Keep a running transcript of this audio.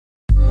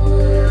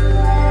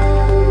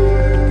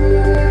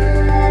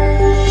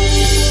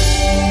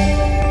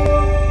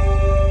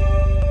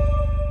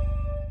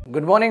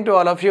Good morning to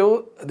all of you.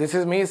 This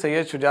is me,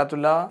 Sujath.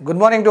 Good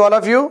morning to all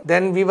of you.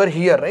 Then we were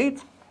here, right?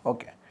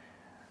 Okay.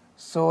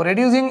 So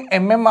reducing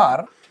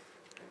MMR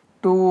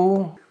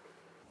to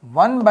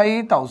 1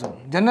 by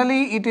 1000.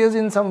 Generally, it is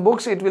in some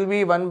books. It will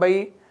be 1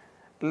 by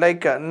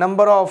like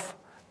number of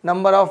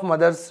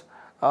mothers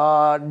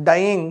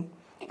dying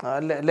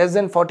less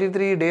than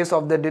 43 days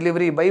of the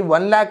delivery by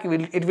 1 lakh.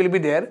 It will be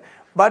there.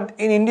 But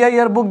in India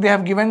yearbook they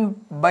have given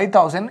by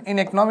 1000. In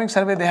economic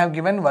survey they have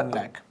given 1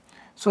 lakh.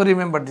 So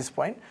remember this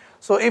point.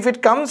 So if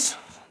it comes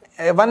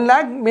 1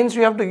 lakh means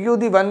you have to give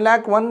the 1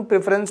 lakh one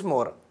preference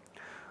more.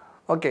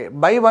 Okay,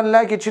 by 1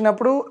 lakh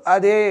ఇచ్చినప్పుడు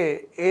అదే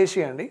AC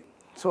అండి.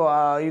 So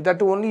that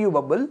only you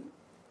bubble.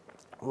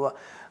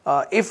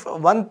 If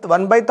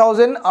 1 by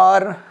 1000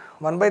 or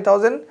 1 by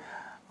 1000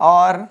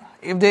 or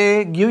if they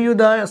give you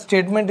the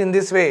statement in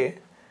this way,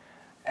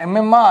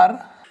 MMR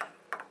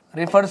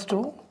refers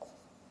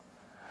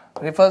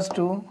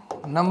to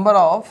number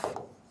of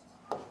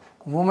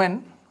women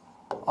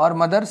or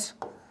mothers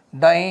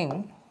dying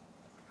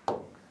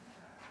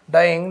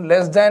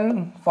less than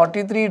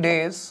 43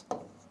 days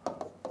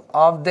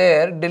of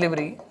their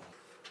delivery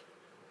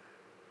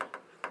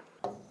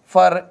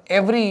for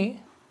every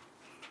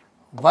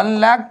 1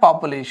 lakh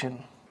population.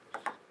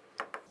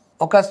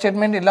 ఒక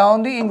statement ఇలా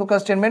ఉంది, ఇంకొక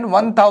statement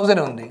 1000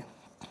 ఉంది.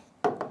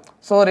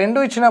 So రెండు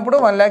ఇచ్చినప్పుడు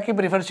 1 లాక్కి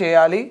prefer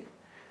చేయాలి.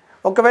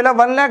 ఒకవేళ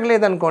 1 lakh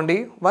లేదనుకోండి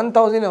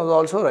 1000 is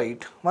also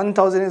right.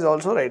 1000 is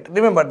also right.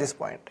 Remember this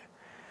point.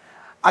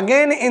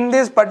 Again in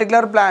this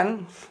particular plan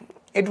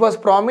it was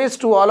promised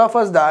to all of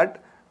us that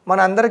మన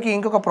అందరికీ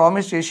ఇంకొక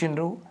ప్రామిస్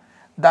చేసిండ్రు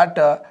that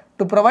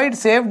to provide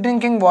safe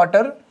drinking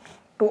water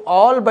to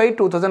all by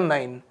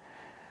 2009.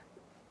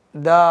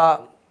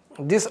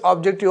 This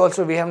objective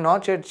also we have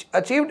not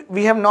achieved.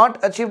 We have not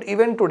achieved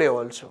even today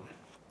also.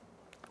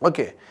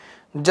 Okay,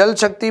 Jal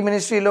Shakti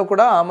Ministry lo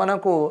kuda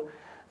manaku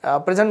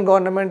present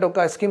government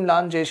oka scheme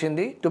launch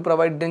chesindi to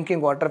provide drinking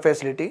water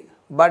facility,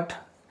 but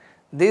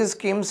these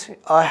schemes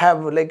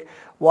have like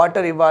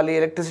water ivali,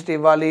 electricity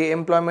ivali,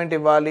 employment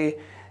ivali.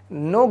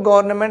 No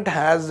government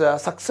has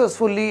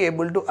successfully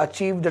able to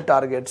achieve the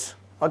targets.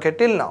 Okay,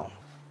 till now.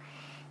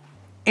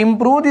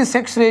 Improve the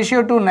sex ratio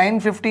to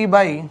 950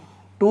 by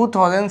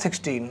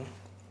 2016.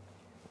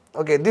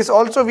 Okay, this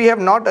also we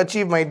have not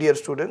achieved, my dear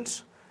students,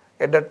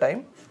 at that time.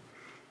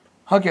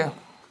 Okay,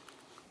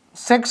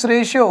 sex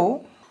ratio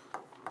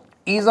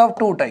is of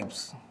two types.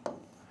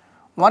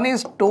 One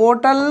is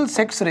total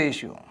sex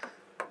ratio.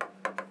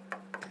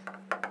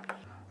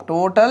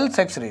 Total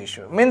sex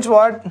ratio means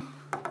what?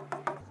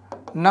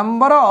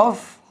 Number of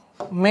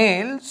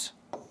males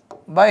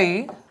by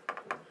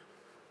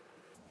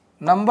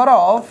number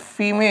of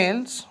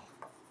females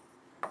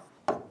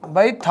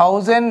by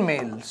 1000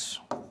 males.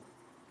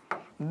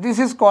 This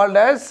is called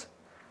as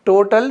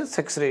total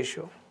sex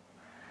ratio.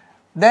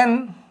 Then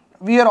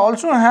we are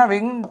also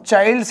having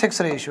child sex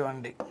ratio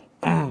and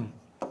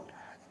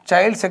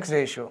child sex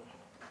ratio.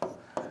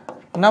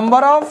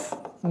 Number of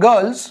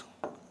girls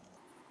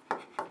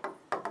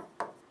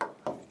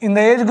in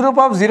the age group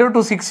of 0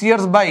 to 6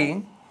 years by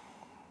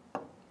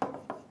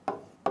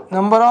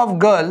number of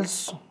girls.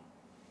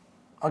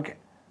 Okay,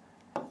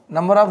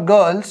 number of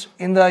girls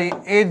in the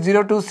age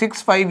 0 to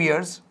 5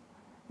 years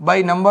by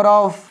number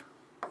of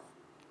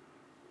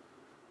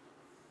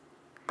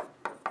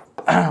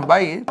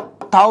by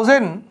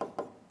 1000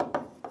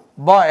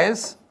 boys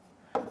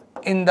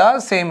in the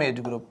same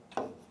age group.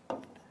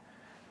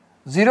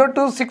 0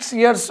 to 6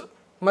 years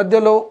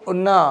మధ్యలో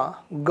ఉన్న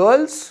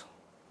girls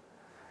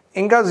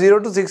ఇంకా 0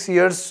 to 6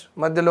 years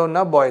మధ్యలో ఉన్న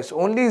boys.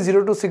 Only 0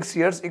 to 6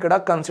 years ఇక్కడ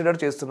consider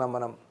చేస్తున్నాం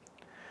మనం.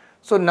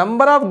 So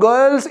number of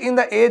girls in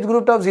the age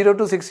group of 0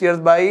 to 6 years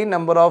by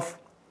number of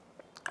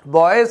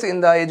boys in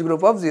the age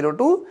group of 0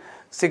 to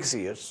 6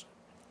 years.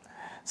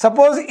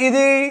 Suppose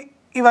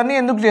ఇవన్నీ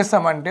ఎందుకు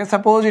చేస్తామంటే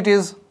suppose it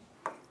is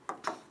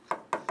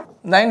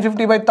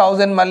 950 by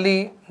 1000 మళ్ళీ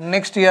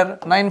next year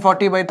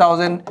 940 by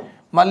 1000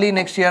 మళ్ళీ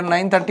next year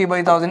 930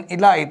 by 1000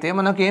 ఇలా అయితే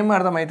మనకు ఏం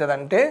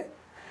అర్థమవుతుందంటే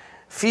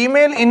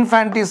female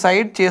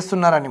infanticide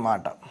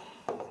చేస్తున్నారన్నమాట.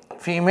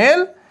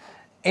 Female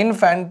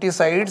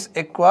ఇన్ఫాంటిసైడ్స్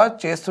ఎక్కువ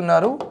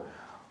చేస్తున్నారు.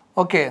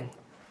 Okay,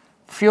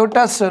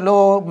 ఫ్యూటస్లో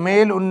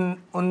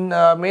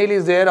male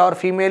is there or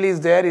female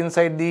is there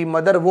inside the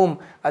mother womb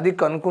అది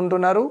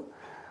కనుక్కుంటున్నారు.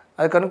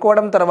 అది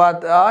కనుక్కోవడం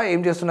తర్వాత ఏం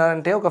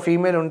చేస్తున్నారంటే ఒక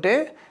ఫీమేల్ ఉంటే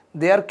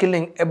దే ఆర్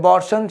కిల్లింగ్,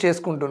 అబార్షన్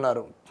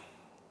చేసుకుంటున్నారు.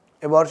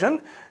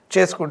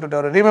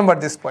 Remember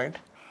this point.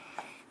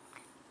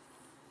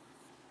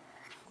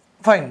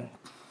 Fine.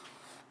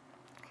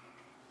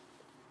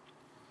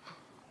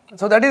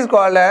 So that is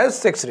called as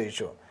sex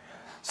ratio.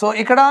 So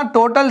ఇక్కడ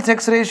టోటల్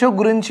సెక్స్ రేషియో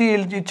గురించి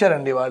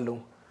ఇచ్చారండి వాళ్ళు.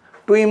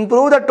 To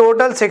improve the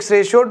total sex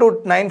ratio to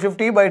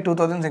 950 by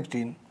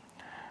 2016.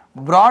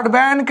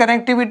 Broadband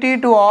connectivity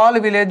to all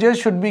villages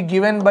should be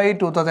given by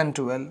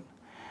 2012.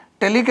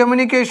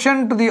 Telecommunication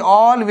to the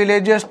all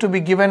villages to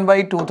be given by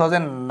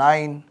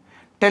 2009.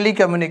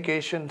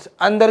 Telecommunications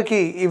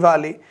అందరికీ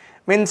ఇవ్వాలి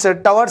means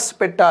towers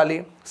పెట్టాలి.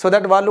 So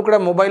that వాళ్ళు కూడా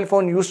mobile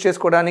phone use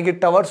చేసుకోవడానికి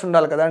towers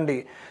ఉండాలి కదండి.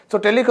 So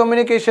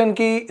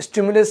టెలికమ్యూనికేషన్కి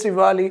stimulus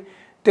ఇవ్వాలి,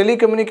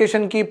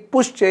 telecommunication ki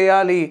push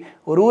cheyali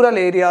rural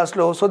areas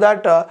lo, so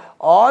that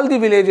all the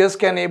villages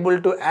can able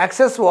to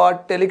access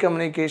what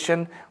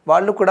telecommunication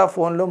vallu kuda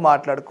phone lo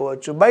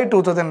maatladukovachu by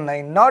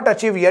 2009. Not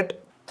achieved yet.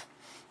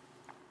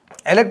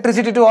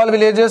 Electricity to all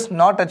villages,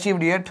 not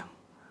achieved yet.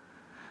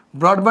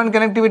 Broadband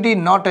connectivity,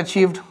 not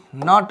achieved,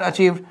 not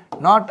achieved,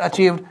 not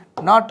achieved,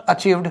 not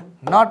achieved,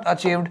 not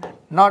achieved,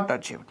 not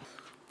achieved.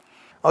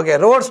 Okay,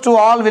 roads to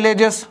all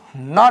villages,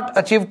 not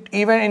achieved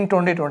even in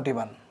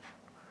 2021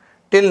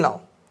 till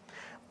now.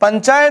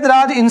 Panchayat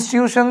Raj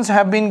institutions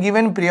have been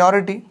given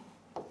priority.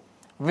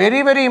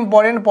 Very very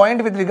important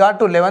point with regard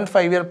to 11th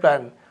 5-year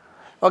plan.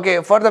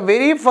 Okay, for the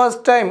very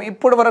first time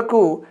ippadu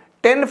varaku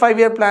 10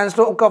 5-year plans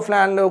lo oka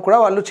plan lo kuda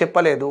vallu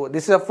cheppaledu.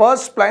 This is the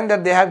first plan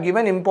that they have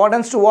given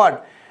importance to what?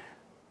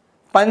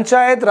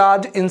 Panchayat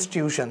Raj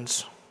institutions.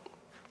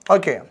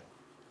 Okay,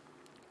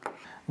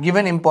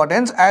 given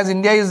importance as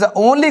India is the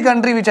only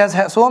country which has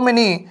so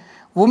many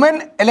women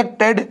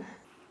elected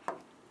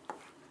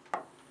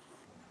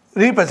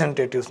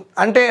representatives.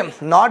 Ante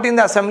not in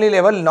the assembly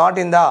level, not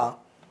in the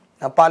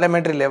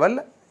parliamentary level,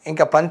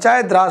 inka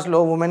Panchayat Raj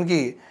lo women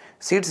ki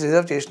seats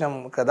reserve chesinam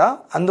kada,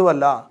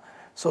 anduvalla.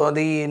 So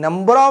the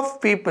number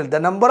of people, the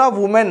number of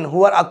women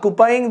who are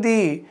occupying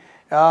the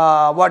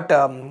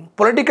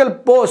political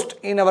post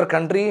in our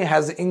country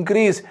has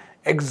increased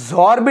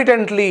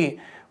exorbitantly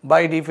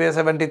by the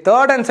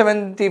 73rd and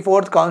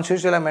 74th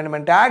Constitutional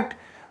Amendment Act,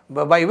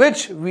 by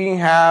which we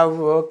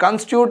have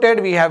constituted,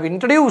 we have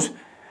introduced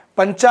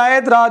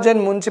Panchayat Raj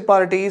and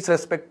municipalities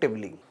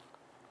respectively.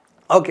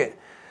 Okay,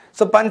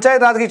 so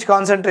Panchayat Raj ki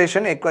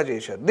concentration ekwa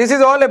chesharu. This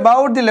is all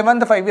about the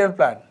 11th 5-year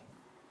plan.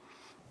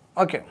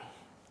 Okay,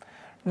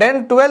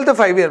 then 12th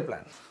 5-year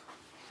plan.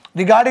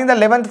 Regarding the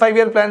 11th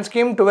 5-year plan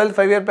scheme, 12th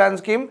 5-year plan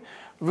scheme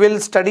will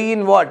study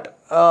in what?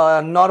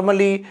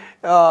 Normally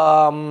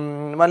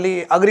మళ్ళీ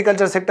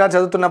agriculture sector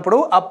చదువుతున్నప్పుడు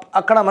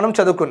అక్కడ మనం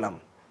చదువుకున్నాం.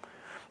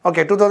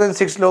 Okay,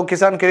 2006లో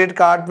Kisan credit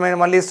card,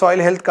 మళ్ళీ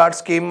soil health card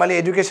scheme, మళ్ళీ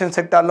education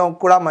సెక్టార్లో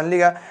కూడా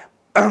మళ్ళీగా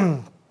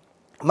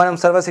మనం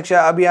Sarva Shiksha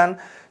Abhiyan.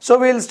 So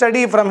will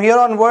study from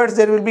here on words.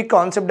 There will be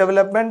concept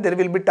development, there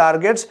will be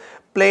targets,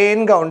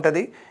 ప్లెయిన్గా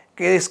ఉంటుంది.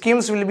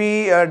 Schemes will be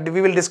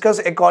we will discuss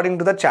according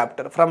to the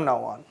chapter from now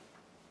on.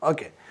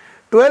 Okay,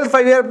 12th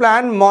 5-year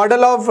plan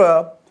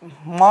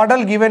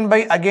model given by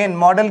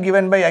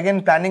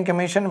again planning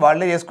commission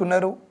valle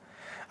cheskunnaru.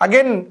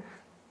 Again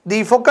the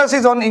focus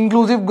is on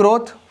inclusive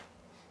growth.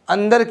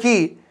 Andarki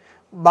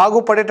bagu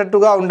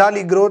padetattuga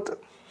undali growth.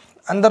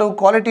 Andaru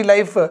quality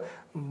life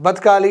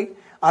batkali,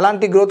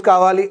 alanti growth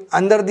kavali.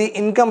 Andardi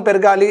income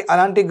pergali,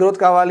 alanti growth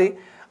kavali.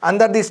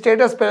 Under the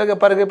status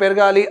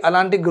pergali,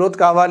 alanti growth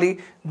kavali.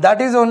 That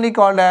is only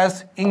called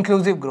as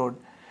inclusive growth.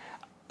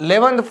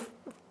 11th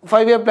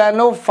 5-year plan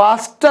lo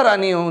faster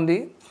ani undi.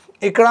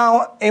 Ikkada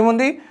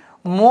emundi?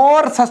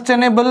 More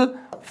sustainable,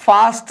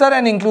 faster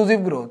and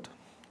inclusive growth.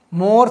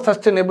 More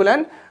sustainable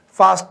and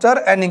faster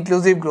and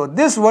inclusive growth.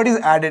 This word is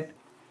added.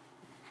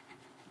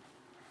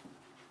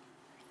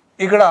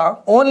 Ikkada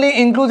only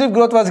inclusive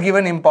growth was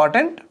given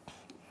important.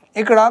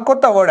 Ikkada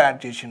kotta word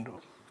add chesindru.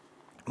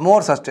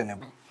 More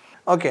sustainable.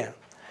 Okay,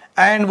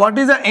 and what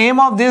is the aim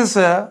of this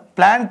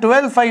plan?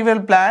 12th 5-year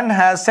plan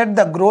has set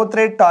the growth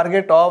rate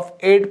target of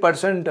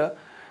 8%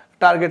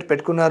 target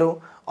petkunaru.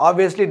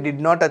 Obviously did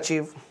not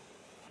achieve.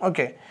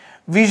 Okay,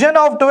 vision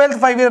of 12th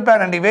 5-year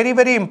plan and very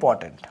very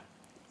important.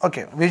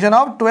 Okay, vision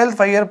of 12th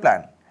 5-year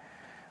plan.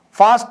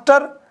 Faster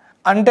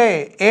ante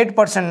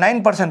 8%,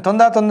 9%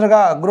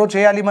 తొందరగా grow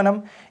చేయాలి మనం.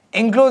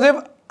 Inclusive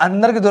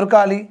అందరికి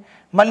దొరకాలి.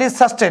 మళ్ళీ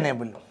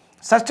sustainable.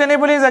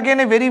 Sustainable is again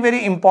a very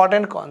very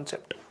important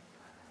concept.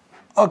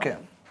 Okay,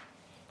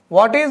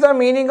 what is the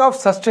meaning of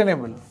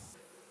sustainable?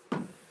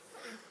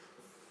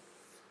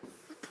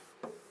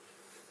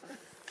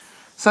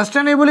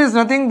 Sustainable is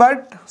nothing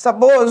but,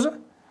 suppose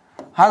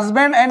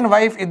husband and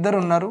wife iddaru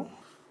unnaru.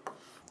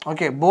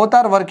 Okay, both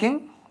are working.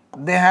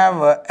 They have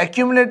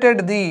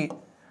accumulated the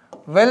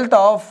wealth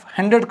of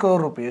 100 crore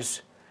rupees.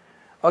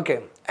 Okay,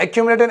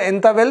 accumulated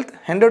enta wealth?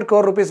 100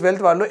 crore rupees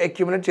wealth vallu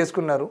accumulate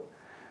cheskunnaru.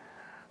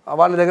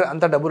 వాళ్ళ దగ్గర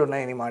అంత డబ్బులు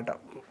ఉన్నాయి అన్నమాట.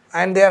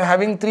 And they are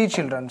having 3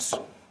 children.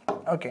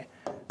 Okay,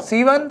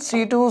 C1,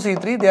 C2,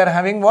 C3, they are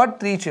having what?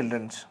 3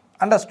 children.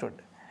 Understood.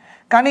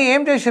 కానీ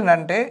ఏం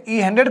చేసిందంటే ఈ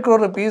 100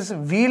 crore rupees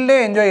వీళ్ళే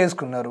ఎంజాయ్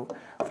చేసుకున్నారు.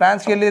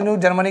 ఫ్రాన్స్కి వెళ్ళిండ్రు,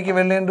 జర్మనీకి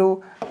వెళ్ళిండ్రు,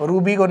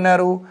 రూబీ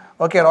కొన్నారు,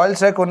 ఓకే రాయల్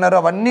స్ట్రైక్ కొన్నారు.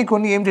 అవన్నీ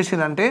కొన్ని ఏం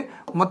చేసిందంటే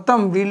మొత్తం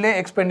వీళ్ళే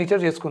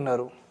ఎక్స్పెండిచర్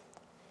చేసుకున్నారు.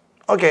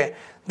 Okay,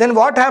 then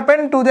what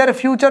happen to their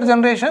future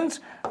generations?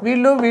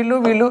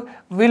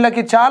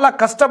 వీళ్ళకి చాలా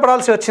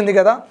కష్టపడాల్సి వచ్చింది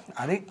కదా.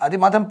 అది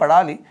మాత్రం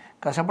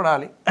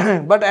కష్టపడాలి.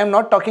 But I'm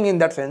not talking in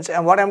that sense.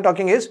 And what I'm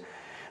talking is,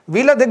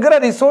 వీళ్ళ దగ్గర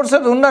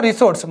రిసోర్సెస్ ఉన్న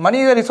resource, money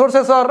is a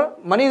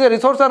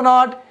resource are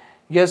not?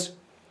 Yes,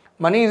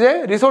 money is a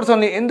resource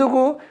only.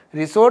 ఎందుకు?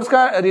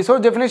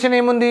 రిసోర్స్ డెఫినేషన్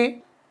ఏముంది?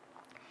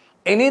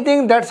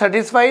 Anything that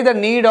satisfy the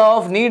need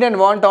and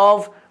want of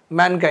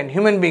mankind,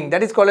 human being,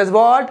 that is called as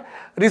what?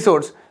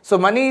 Resource. So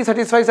money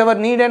satisfies our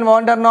need and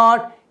want or not?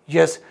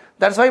 Yes,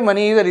 that's why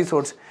money is a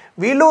resource.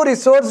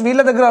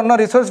 వీళ్ళ దగ్గర ఉన్న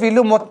resource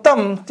వీళ్ళు మొత్తం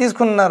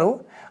తీసుకున్నారు.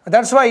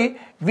 That's why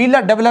వీళ్ళ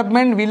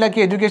development, వీళ్ళకి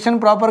education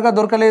ప్రాపర్గా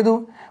దొరకలేదు,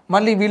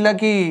 మళ్ళీ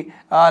వీళ్ళకి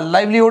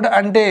లైవ్లీహుడ్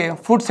అంటే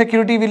ఫుడ్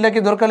సెక్యూరిటీ వీళ్ళకి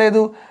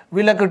దొరకలేదు,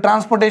 వీళ్ళకి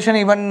ట్రాన్స్పోర్టేషన్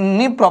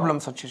ఇవన్నీ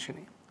ప్రాబ్లమ్స్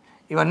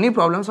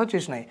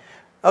వచ్చేసినాయి.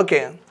 Okay,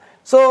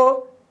 so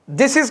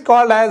this is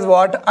called as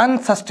what?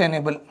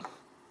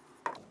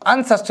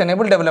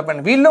 Unsustainable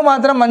development. వీళ్ళు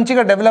మాత్రం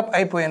మంచిగా డెవలప్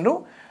అయిపోయినారు,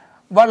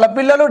 వాళ్ళ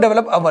పిల్లలు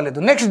డెవలప్ అవ్వలేదు.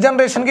 నెక్స్ట్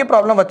జనరేషన్కి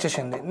ప్రాబ్లం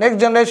వచ్చేసింది. Next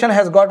generation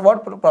has got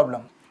what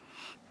problem?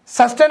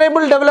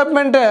 Sustainable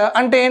development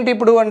అంటే ఏంటి?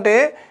 ఇప్పుడు అంటే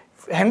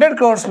 100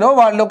 crores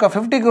వాళ్ళు ఒక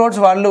 50 crores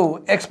వాళ్ళు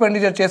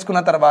ఎక్స్పెండిచర్ చేసుకున్న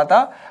తర్వాత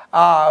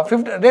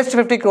రెస్ట్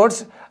 50 crores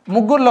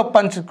ముగ్గురులో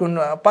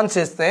పంచ్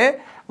చేస్తే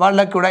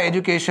వాళ్ళకి కూడా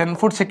education,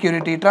 food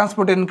security,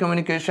 transport and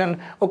communication,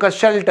 ఒక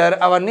షెల్టర్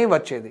అవన్నీ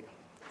వచ్చేది.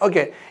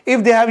 Okay,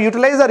 if they have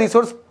utilise the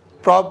resource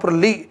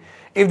properly,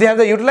 if they have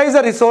utilized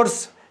the resource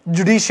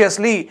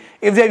judiciously,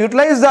 if they have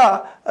utilized the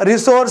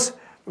resource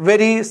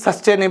very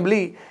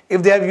sustainably, if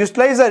they have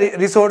utilized the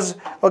resource,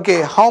 okay,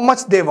 how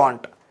much they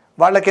want,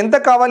 వాళ్ళకి ఎంత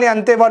కావాలి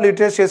అంతే వాళ్ళు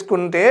utilise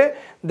చేసుకుంటే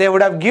they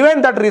would have given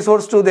that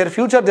resource to their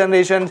future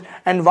generations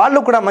and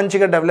వాళ్ళు కూడా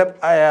మంచిగా develop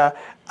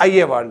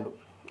అయ్యేవాళ్ళు.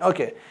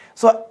 Okay,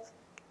 so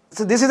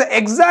this is the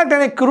exact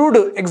and a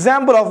crude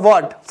example of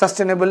what?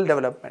 Sustainable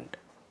development.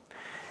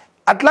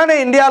 అట్లానే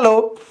ఇండియాలో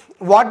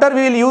water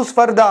we will use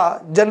for the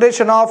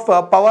generation of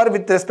power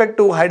with respect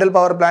to hydel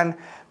power plant.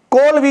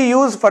 Coal we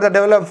use for the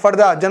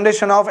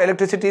generation of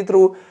electricity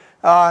through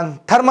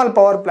thermal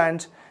power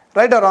plants,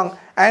 right or wrong?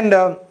 And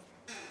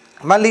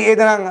మళ్ళీ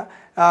ఏదైనా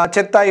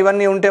చెత్త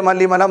ఇవన్నీ ఉంటే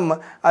మళ్ళీ మనం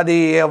అది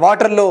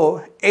వాటర్లో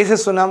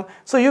వేసేస్తున్నాం.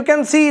 So you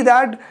can see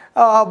that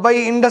by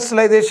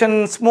industrialisation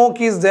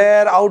smoke is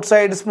there, out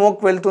side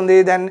smoke వెళ్తుంది,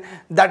 then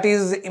that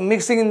is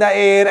mixing in the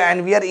air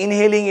and we are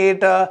inhaling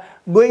it,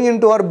 going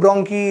in to our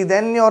బ్రాంకీ,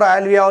 then your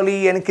alveoli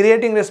and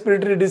creating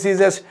respiratory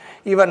diseases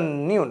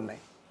ఇవన్నీ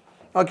ఉన్నాయి.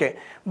 Okay,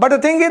 but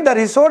the thing is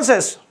the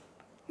resources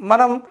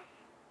మనం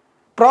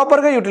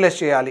ప్రాపర్గా utilise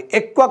చేయాలి,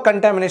 ఎక్కువ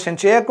contamination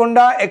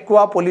చేయకుండా, ఎక్కువ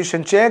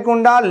pollution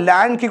చేయకుండా,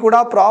 ల్యాండ్కి కూడా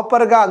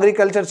ప్రాపర్గా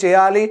అగ్రికల్చర్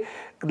చేయాలి,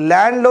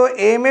 ల్యాండ్లో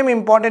ఏమేమి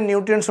ఇంపార్టెంట్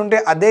న్యూట్రియంట్స్ ఉంటే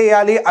అదే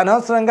వేయాలి,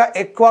 అనవసరంగా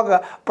ఎక్కువ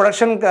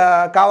ప్రొడక్షన్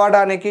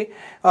కావడానికి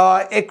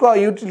ఎక్కువ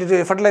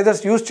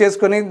ఫర్టిలైజర్స్ యూజ్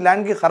చేసుకొని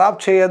ల్యాండ్కి ఖరాబ్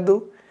చేయొద్దు,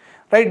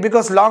 రైట్?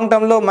 బికాస్ లాంగ్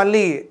టర్మ్లో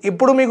మళ్ళీ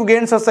ఇప్పుడు మీకు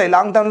గెయిన్స్ వస్తాయి,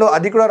 లాంగ్ టర్మ్లో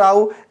అది కూడా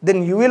రావు,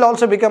 then you will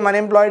also become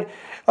unemployed.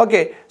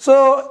 Okay, so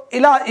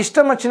ఇలా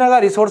ఇష్టం వచ్చినగా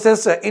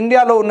రిసోర్సెస్,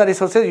 ఇండియాలో ఉన్న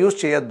రిసోర్సెస్ యూజ్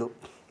చేయొద్దు.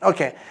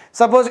 ఓకే,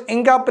 సపోజ్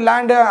ఇంకా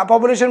ల్యాండ్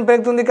పాపులేషన్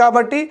పెరుగుతుంది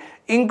కాబట్టి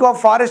ఇంకో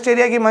ఫారెస్ట్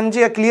ఏరియాకి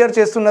మంచిగా క్లియర్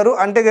చేస్తున్నారు,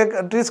 అంటే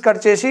ట్రీస్ కట్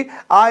చేసి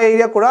ఆ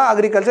ఏరియా కూడా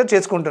అగ్రికల్చర్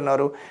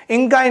చేసుకుంటున్నారు.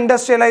 ఇంకా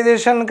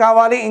ఇండస్ట్రియలైజేషన్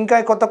కావాలి, ఇంకా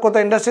కొత్త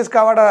కొత్త ఇండస్ట్రీస్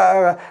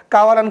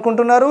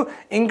కావాలనుకుంటున్నారు,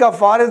 ఇంకా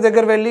ఫారెస్ట్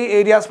దగ్గర వెళ్ళి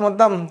ఏరియాస్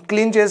మొత్తం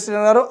క్లీన్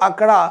చేస్తున్నారు,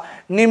 అక్కడ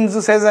నిమ్స్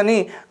సెజ్ అని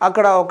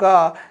అక్కడ ఒక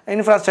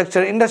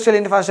ఇండస్ట్రియల్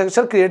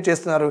ఇన్ఫ్రాస్ట్రక్చర్ క్రియేట్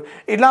చేస్తున్నారు.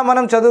 ఇలా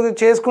మనం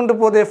చేసుకుంటూ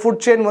పోతే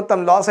ఫుడ్ చైన్ మొత్తం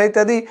లాస్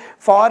అవుతుంది,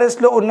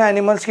 ఫారెస్ట్లో ఉన్న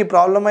యానిమల్స్కి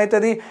ప్రాబ్లం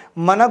అవుతుంది.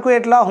 మనకు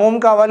ఎట్లా హోమ్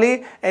కావాలి,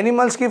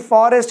 యానిమల్స్కి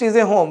forest is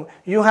a home,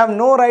 you have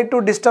no right to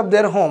disturb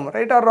there home,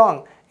 right are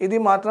wrong? ఇది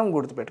మాత్రం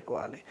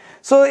గుర్తుపెట్టుకోవాలి.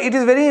 So it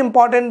is very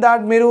important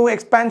that మీరు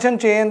ఎక్స్పాన్షన్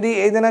చేయండి,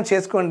 ఏదైనా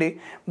చేసుకోండి,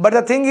 but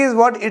the thing is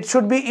what it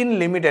should be in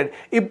limited.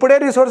 ఇప్పుడే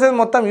resources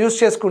మొత్తం use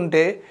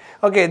చేసుకుంటే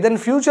ఓకే, దెన్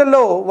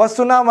ఫ్యూచర్లో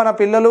వస్తున్న మన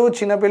పిల్లలు,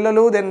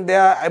 చిన్నపిల్లలు, then they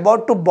are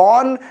about to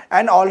born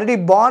and already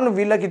born,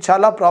 వీళ్ళకి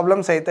చాలా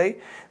ప్రాబ్లమ్స్ అవుతాయి,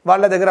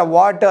 వాళ్ళ దగ్గర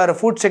వాటర్,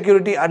 ఫుడ్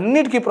సెక్యూరిటీ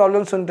అన్నిటికీ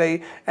ప్రాబ్లమ్స్ ఉంటాయి,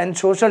 and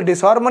social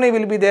డిసార్మనీ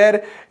will be there.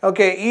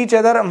 Okay, each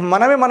other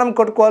మనం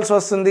కొట్టుకోవాల్సి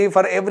వస్తుంది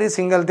ఫర్ ఎవ్రీ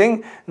సింగిల్ థింగ్.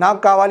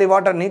 నాకు కావాలి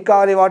వాటర్, నీకు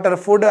కావాలి వాటర్,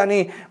 ఫుడ్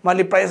అని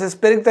మళ్ళీ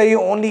ప్రైసెస్ పెరుగుతాయి.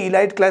 ఓన్లీ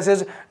ఇలైట్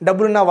క్లాసెస్,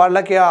 డబ్బులున్న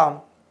వాళ్ళకి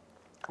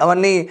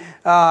అవన్నీ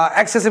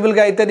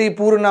యాక్సెసిబుల్గా అవుతుంది,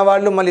 పూరున్న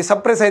వాళ్ళు మళ్ళీ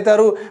సప్రెస్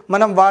అవుతారు,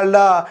 మనం వాళ్ళ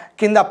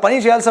కింద పని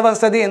చేయాల్సి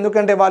వస్తుంది,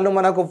 ఎందుకంటే వాళ్ళు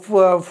మనకు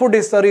ఫుడ్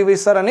ఇస్తారు, ఇవి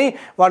ఇస్తారని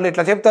వాళ్ళు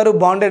ఇట్లా చెప్తారు,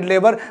 బాండెడ్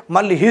లేబర్,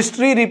 మళ్ళీ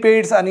హిస్టరీ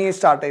రిపీట్స్ అని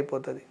స్టార్ట్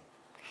అయిపోతుంది.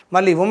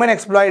 మళ్ళీ women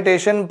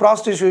exploitation,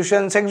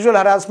 prostitution, sexual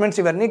harassments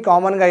ఇవన్నీ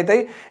కామన్గా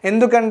అవుతాయి.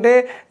 ఎందుకంటే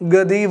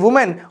the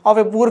women of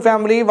a poor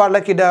family,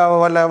 వాళ్ళకి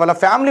వాళ్ళ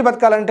ఫ్యామిలీ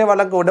బతకాలంటే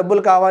వాళ్ళకు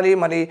డబ్బులు కావాలి,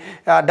 మరి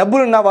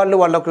డబ్బులు ఉన్న వాళ్ళు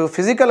వాళ్ళకు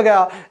ఫిజికల్గా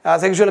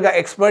సెక్షువల్గా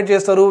ఎక్స్ప్లాయిట్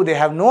చేస్తారు. They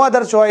have no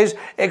other choice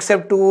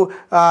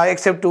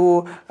except to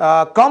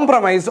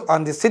compromise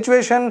on this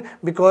situation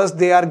because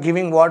they are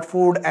giving what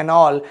food and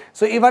all.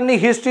 So ఇవన్నీ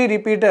హిస్టరీ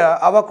రిపీట్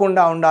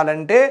అవ్వకుండా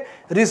ఉండాలంటే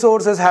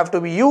resources have to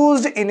be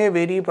used in a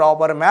very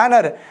proper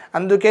manner.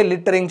 అందుకే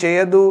littering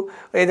చేయొద్దు,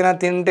 ఏదైనా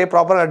తింటే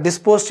ప్రాపర్గా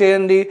dispose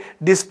చేయండి.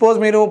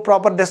 మీరు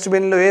ప్రాపర్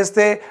డస్ట్బిన్లో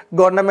వేస్తే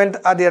గవర్నమెంట్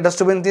అది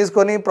డస్ట్బిన్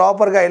తీసుకొని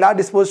ప్రాపర్గా ఎలా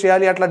డిస్పోజ్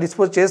చేయాలి అట్లా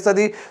డిస్పోజ్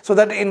చేస్తుంది, so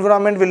that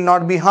environment will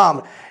not be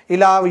harm.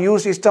 ఇలా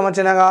ఇష్టం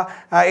వచ్చినగా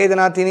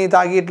ఏదైనా తిని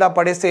తాగి ఇట్లా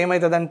పడేస్తే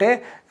ఏమవుతుందంటే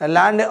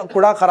ల్యాండ్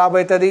కూడా ఖరాబ్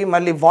అవుతుంది,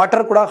 మళ్ళీ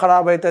వాటర్ కూడా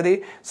ఖరాబ్ అవుతుంది.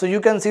 So you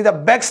can see the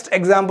best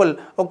example.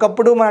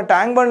 ఒకప్పుడు మన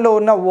ట్యాంక్ బండ్లో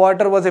ఉన్న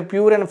water was a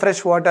pure and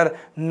fresh water.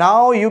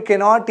 Now you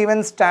cannot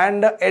even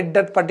stand at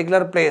that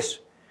particular place.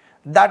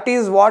 That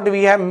is what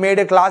we have made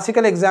a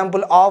classical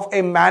example of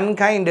a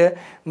mankind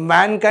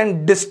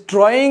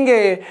destroying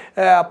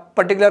a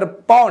particular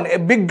pond, a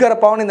bigger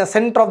pond in the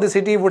center of the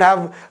city would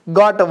have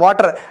got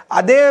water.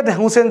 Ade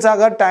Hussain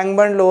Sagar tank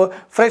band lo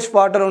fresh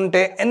water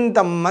unte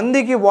enta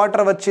mandiki water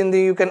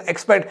vachindi. You can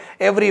expect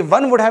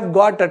everyone would have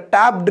got a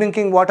tap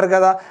drinking water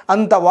kada.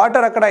 Anta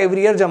water akkada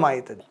every year jama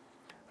aitadi.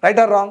 Right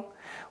or wrong?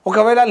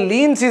 ఒకవేళ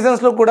lean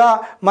సీజన్స్లో కూడా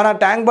మన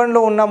tank బండ్లో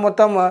ఉన్న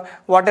మొత్తం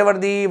what ever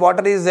the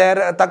water is there,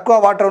 తక్కువ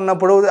water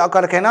ఉన్నప్పుడు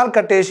ఒక canal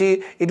కట్టేసి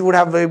it would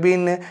have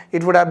been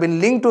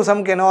link to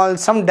some canal,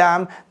 some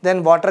dam, then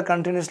water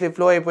continuously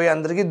flow అయిపోయి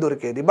అందరికీ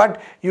దొరికేది. But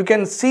you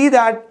can see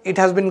that it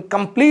has been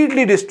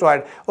completely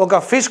destroyed. ఒక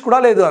fish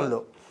కూడా లేదు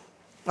అందులో.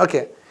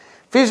 Okay,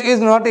 fish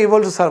is not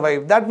able to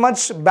survive. That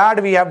much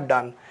bad we have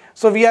done.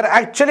 So we are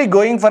actually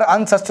going for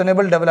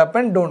unsustainable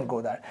development. Don't go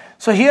that.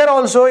 So here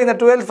also in the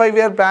 12th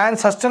 5-year plan,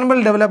 sustainable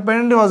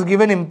development was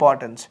given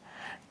importance.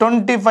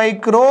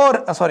 25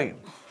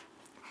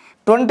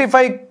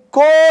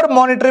 core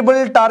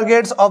monitorable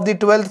targets of the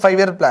 12th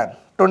 5-year plan.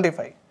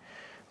 25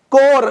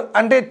 core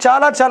ante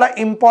చాలా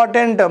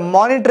important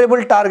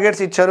మానిటరబుల్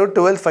targets ఇచ్చారు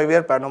 12th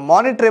 5-year plan.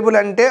 మానిటరబుల్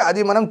అంటే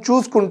అది మనం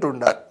చూసుకుంటూ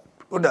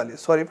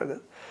ఉండాలి.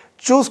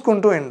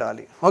 చూసుకుంటూ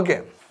ఉండాలి. Okay,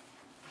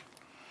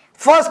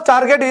 first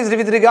target is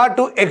with regard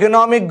to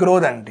economic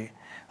growth అండి.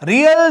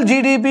 Real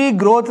GDP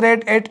growth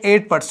rate at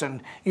 8%.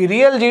 ఈ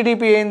రియల్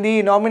జీడిపి ఏంది,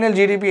 నామినల్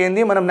జీడిపి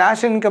ఏంది, మనం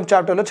నేషనల్ ఇన్కమ్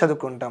చాప్టర్లో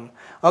చదువుకుంటాం.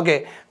 Okay,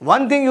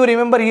 one thing you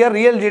remember here,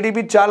 real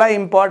GDP చాలా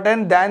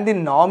important than the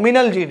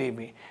nominal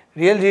GDP.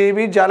 Real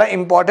GDP చాలా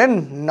important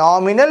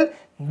nominal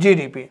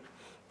GDP.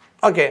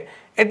 Okay,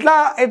 ఎట్లా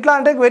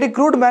అంటే వెరీ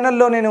క్రూడ్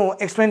మేనర్లో నేను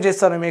ఎక్స్ప్లెయిన్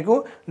చేస్తాను మీకు.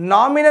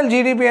 నామినల్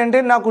జీడిపి అంటే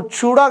నాకు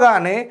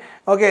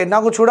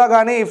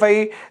చూడగానే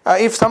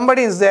if someone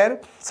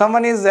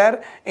is there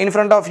in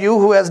front of you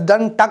who has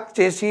done టక్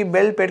చేసి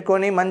బెల్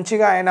పెట్టుకొని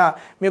మంచిగా ఆయన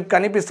మీకు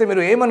కనిపిస్తే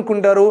మీరు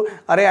ఏమనుకుంటారు,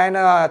 అరే ఆయన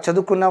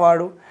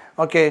చదువుకున్నవాడు,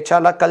 ఓకే,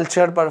 చాలా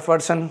కల్చర్డ్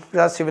పర్సన్,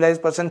 సివిలైజ్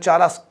పర్సన్,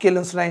 చాలా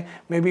స్కిల్స్ ఉన్నాయి,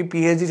 మేబీ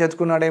పీజీ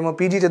చదువుకున్నాడేమో,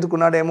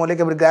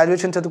 లేకపోతే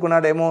graduation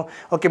చదువుకున్నాడేమో,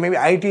 okay, maybe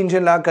IT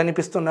engineer లాగా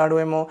కనిపిస్తున్నాడు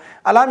ఏమో,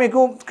 అలా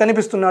మీకు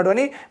కనిపిస్తున్నాడు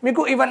అని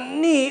మీకు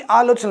ఇవన్నీ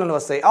ఆలోచనలు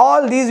వస్తాయి.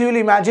 All these you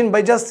will imagine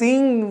by just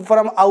seeing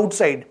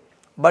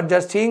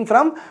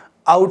from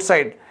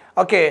outside.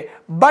 Okay,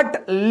 but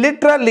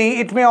literally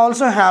it may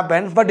also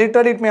happen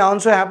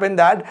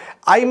that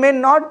I may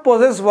not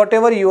possess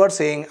whatever you are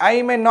saying. I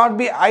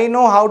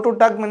know how to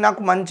talk,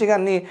 నాకు మంచిగా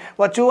అన్ని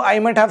వచ్చు. I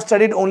might have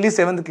studied only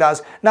 7th class.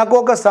 నాకు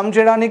ఒక some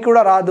చేయడానికి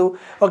కూడా రాదు.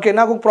 Okay,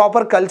 నాకు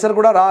ప్రాపర్ కల్చర్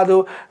కూడా రాదు.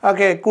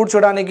 ఓకే,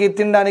 కూర్చోడానికి,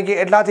 తినడానికి,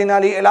 ఎట్లా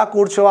తినాలి, ఎలా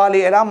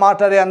కూర్చోవాలి, ఎలా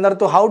మాట్లాడాలి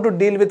అందరితో, how to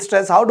deal with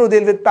stress, how to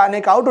deal with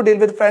panic, how to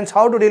deal with friends,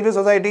 how to deal with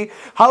society,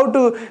 how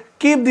to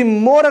keep the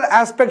moral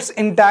aspects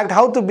intact,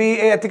 how to be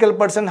an ethical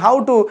person, how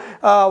to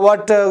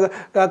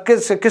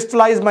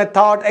crystallize my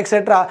thought, etc.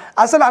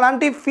 అసలు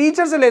అలాంటి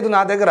features లేదు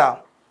నా దగ్గర.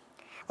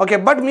 Okay,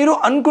 but మీరు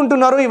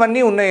అనుకుంటున్నారు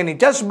ఇవన్నీ ఉన్నాయని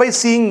just by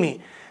seeing me.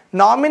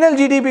 Nominal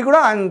GDP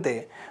కూడా అంతే.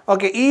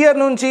 ఓకే,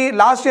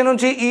 లాస్ట్ ఇయర్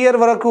నుంచి ఈ ఇయర్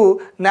వరకు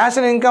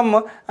నేషనల్ ఇన్కమ్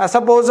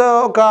సపోజ్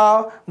ఒక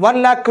 1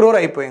 lakh crore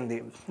అయిపోయింది.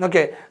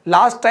 ఓకే,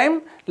 లాస్ట్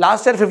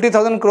ఇయర్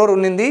 50,000 crore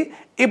ఉన్నింది,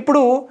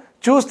 ఇప్పుడు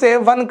చూస్తే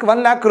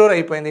 1 lakh crore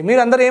అయిపోయింది.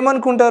 మీరు అందరూ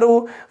ఏమనుకుంటారు,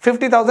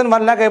 50,000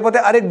 1 lakh అయిపోతే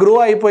అరే గ్రో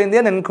అయిపోయింది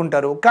అని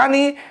అనుకుంటారు.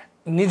 కానీ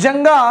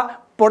నిజంగా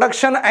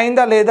ప్రొడక్షన్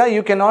అయిందా లేదా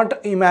యూ కెనాట్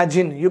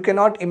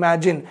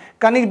ఇమాజిన్.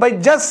 కానీ by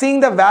just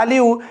seeing the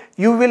value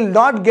you will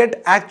not get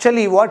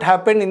actually what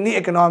happened in the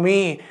economy.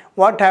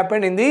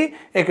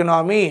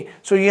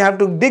 So you have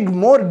to dig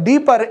more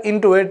deeper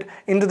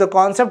into the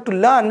concept to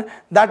learn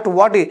that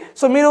what is.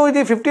 So మీరు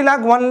ఇది 50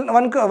 lakh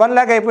 1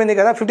 lakh అయిపోయింది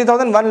కదా,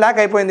 50,000 1 lakh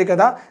అయిపోయింది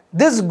కదా,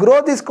 this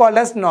growth is called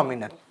as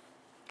nominal.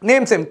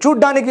 Name same,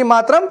 చూడ్డానికి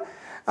మాత్రం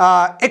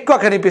ఎక్కువ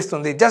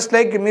కనిపిస్తుంది. జస్ట్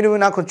లైక్ మీరు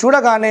నాకు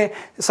చూడగానే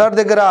సార్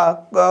దగ్గర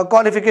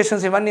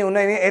క్వాలిఫికేషన్స్ ఇవన్నీ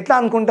ఉన్నాయి ఎట్లా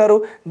అనుకుంటారు,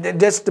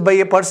 just by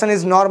A person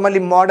is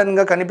normally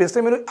మోడర్న్గా కనిపిస్తే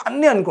మీరు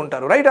అన్నీ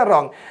అనుకుంటారు. Right are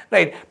wrong?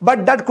 Right,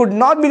 but that could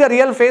not be the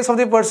real face of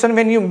the person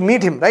when you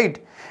meet him. Right,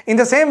 in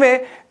the same way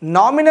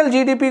nominal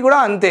GDP కూడా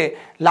అంతే.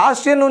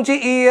 Last year నుంచి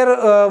ఈ year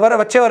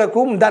వచ్చే వరకు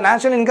the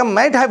national income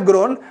might have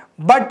grown,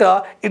 but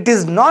it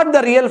is not the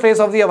real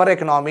face of the hour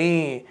economy.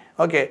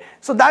 Okay,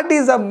 so that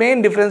is the main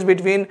difference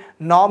between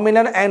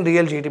nominal and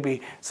real GDP.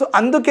 So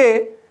అందుకే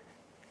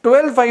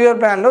 12th 5-year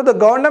plan లో the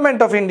government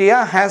of India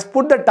has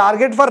put the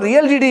target for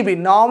real GDP.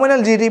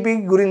 Nominal GDP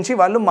గురించి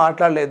వాళ్ళు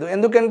మాట్లాడలేదు.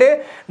 ఎందుకంటే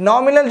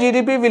nominal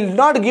GDP will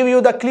not give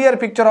you the clear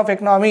picture of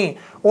economy.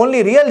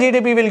 Only real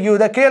GDP will give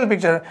the clear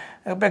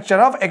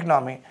picture of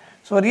economy.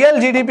 So real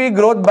GDP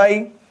growth by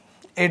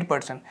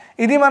 8%.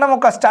 ఇది మనం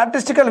ఒక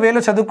statistical వేలో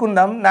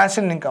చదువుకుందాం.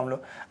 National ఇన్కమ్లో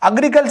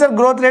agriculture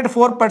growth rate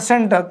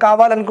 4%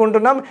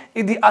 కావాలనుకుంటున్నాం,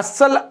 ఇది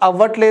అస్సలు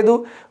అవ్వట్లేదు.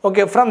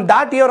 Okay, from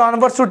that year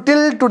onwards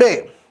till today,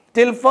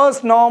 till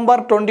 1st November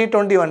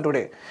 2021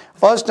 today,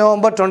 1st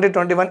November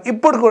 2021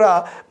 ఇప్పుడు కూడా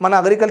మన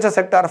అగ్రికల్చర్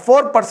సెక్టార్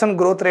 4%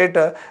 గ్రోత్ రేట్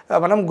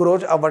మనం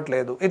గ్రోత్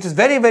అవ్వట్లేదు. It's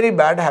very very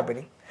bad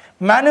happening.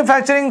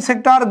 Manufacturing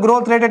sector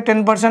growth rate at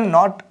 10%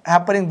 not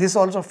happening. This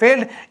also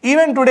failed.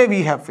 Even today we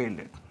have failed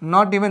it.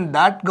 not even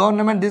that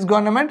government, this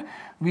government,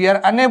 we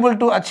are unable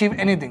to achieve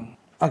anything.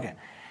 Okay.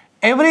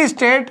 Every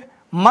state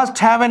must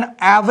have an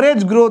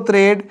average growth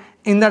rate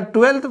in the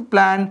 12th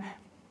plan,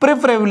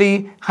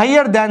 preferably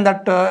higher than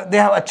that they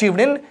have achieved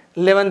in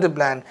 11th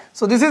plan.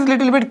 So this is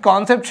little bit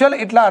conceptual.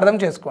 Itla ardham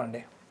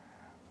cheskondi.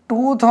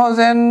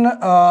 2000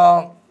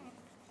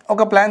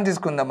 oka plan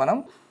తీసుకుందాం మనం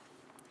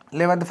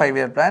 11th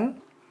 5-year plan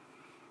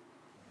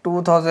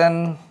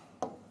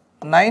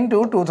 2009 to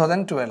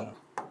 2012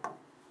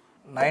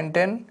 9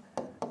 10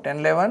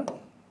 10 11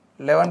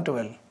 11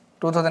 12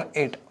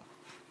 2008.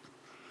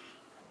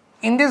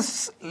 In this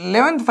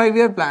 11th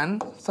 5-year plan,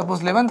 suppose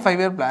 11th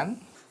 5-year plan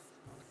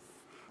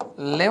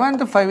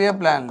 11th 5-year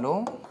plan లో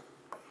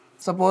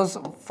suppose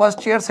first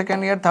year, second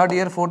year, third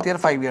year, fourth year,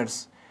 5 years.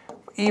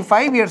 ఈ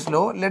 5 years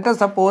లో let us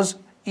suppose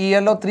ఈ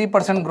ఇయర్లో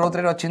 3% growth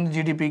rate వచ్చింది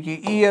జీడిపికి,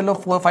 ఈ ఇయర్లో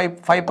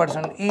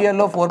 5%, ఈ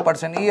ఇయర్లో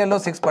 4%, ఈ ఇయర్లో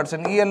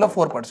 6%, ఈ ఇయర్లో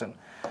 4%.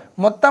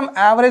 మొత్తం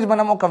యావరేజ్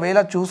మనం ఒకవేళ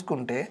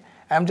చూసుకుంటే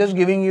I'm just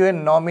giving you A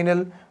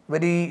nominal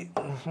very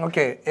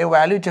okay A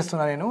value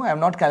ఇచ్చేస్తున్నాను నేను,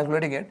 I'm not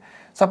calculating it.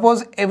 Suppose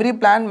every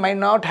plan might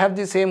not have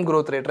the same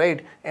growth rate, right?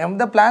 And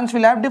the plans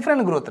will have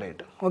different growth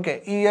rate. Okay,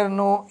 year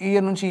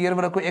నుంచి year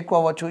వరకు ఎక్కువ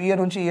అవ్వచ్చు, year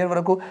నుంచి year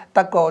వరకు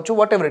తక్కువ అవ్వచ్చు,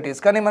 వాట్ ఎవర్ ఇట్ ఈస్.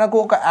 కానీ మనకు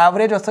ఒక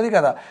యావరేజ్ వస్తుంది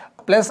కదా,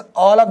 ప్లస్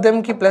ఆల్ ఆఫ్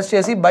దెమ్కి ప్లస్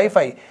చేసి బై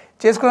 5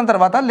 చేసుకున్న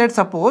తర్వాత లెట్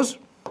సపోజ్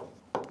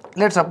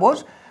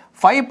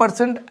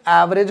 5%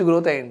 యావరేజ్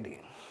గ్రోత్ అయింది,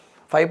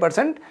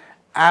 5%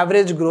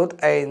 యావరేజ్ గ్రోత్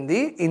అయింది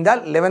in the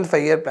 11th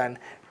 5-year plan.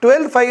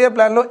 12th 5-year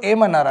ప్లాన్లో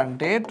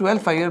ఏమన్నారంటే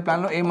 12th 5-year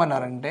ప్లాన్లో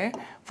ఏమన్నారంటే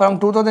ఫ్రమ్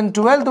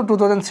 2012 to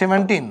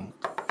 2017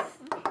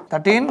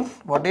 13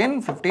 14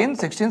 15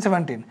 16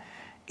 17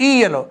 ఈ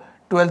ఇయర్లో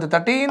 12 to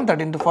 13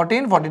 13 to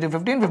 14 14 to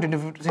 15 15 to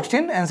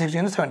 16 and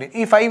 16 to 17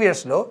 ఈ 5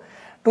 yearsలో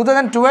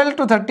 2012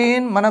 to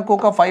 13 మనకు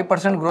ఒక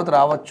 5% గ్రోత్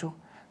రావచ్చు,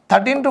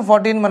 13 to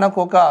 14 మనకు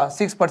ఒక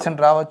 6%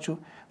 రావచ్చు,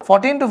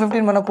 14 to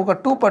 15 మనకు ఒక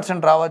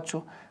 2% రావచ్చు,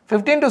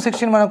 15 to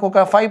 16 మనకు ఒక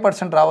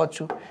 5%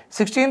 రావచ్చు,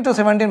 16 to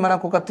 17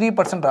 మనకు ఒక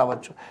 3%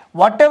 రావచ్చు.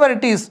 What ever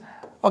it is,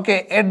 okay,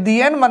 at the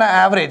end మన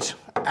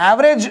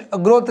average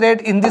growth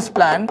rate in this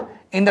plan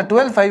in the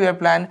 12th 5-year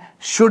plan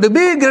should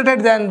be greater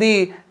than the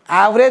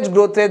average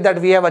growth rate that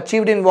we have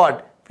achieved in what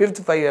 5th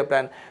 5-year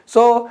plan.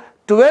 So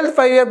 12th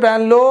 5-year plan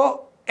లో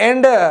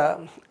end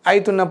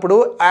అవుతున్నప్పుడు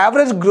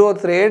average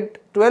growth rate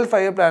 12th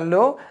 5-year plan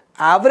లో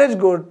average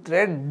growth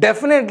rate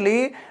definitely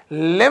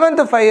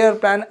 11th 5-year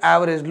plan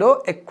యావరేజ్లో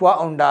ఎక్కువ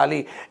ఉండాలి.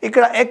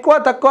 ఇక్కడ ఎక్కువ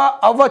తక్కువ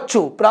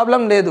అవ్వచ్చు,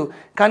 problem లేదు,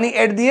 కానీ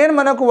ఎట్ ది ఎండ్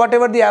మనకు what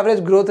ever the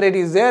average growth rate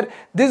is there,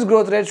 this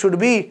growth rate should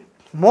be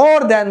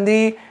more than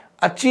the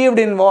achieved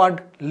in what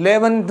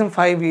 11th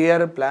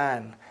 5-year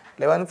plan.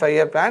 11th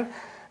 5-year plan.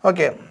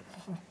 Okay,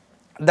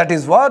 that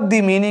is what the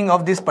meaning of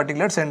this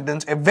particular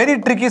sentence. A very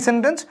tricky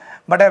sentence,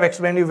 but I have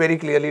explained you very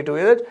clearly to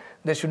it.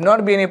 There should not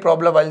be any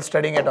problem while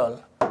studying at all.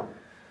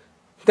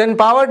 Then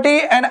poverty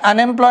and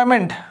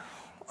unemployment.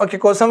 Okay,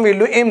 కోసం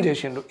వీళ్ళు ఏం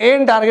చేసిండ్రు, ఏం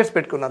targets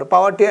పెట్టుకున్నారు,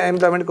 poverty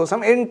employment కోసం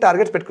ఏం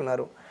targets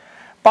పెట్టుకున్నారు.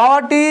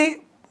 Poverty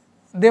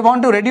they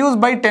want to reduce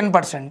by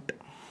 10%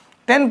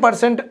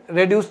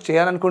 reduce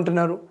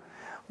చేయాలనుకుంటున్నారు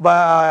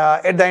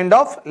at the end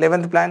of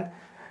 11th plan.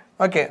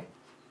 Okay,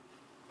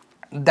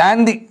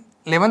 దాని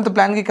 11th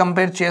ప్లాన్కి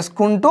కంపేర్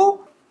చేసుకుంటూ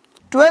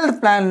 12th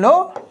ప్లాన్లో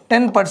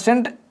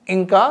 10%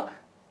 ఇంకా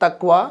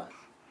తక్కువ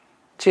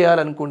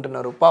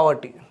చేయాలనుకుంటున్నారు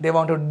poverty. They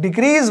want to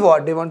decrease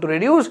what, they want to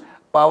reduce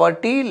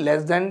poverty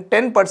less than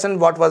 10%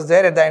 what was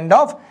there at the end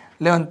of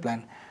 11th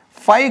plan.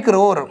 5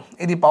 crore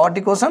ఇది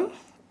poverty కోసం,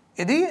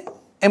 ఇది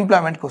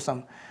employment కోసం.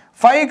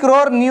 5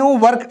 crore new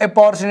work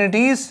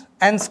opportunities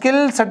and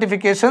skill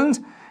certifications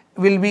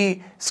will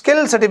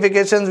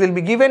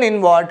be given in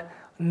what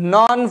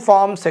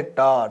non-farm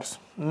sectors.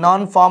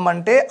 Non-farm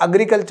అంటే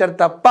agriculture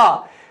తప్ప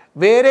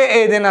వేరే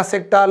ఏదైనా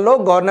సెక్టార్లో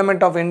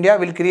government of India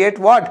will create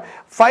what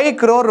 5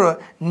 crore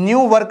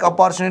new work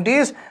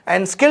opportunities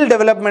and skill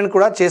development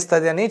కూడా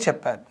చేస్తుంది అని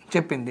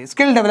చెప్పింది.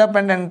 స్కిల్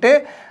డెవలప్మెంట్ అంటే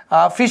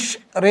ఫిష్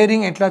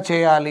రేరింగ్ ఎట్లా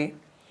చేయాలి,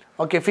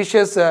 ఓకే,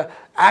 ఫిషెస్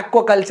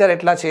ఆక్వాకల్చర్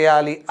ఎట్లా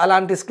చేయాలి,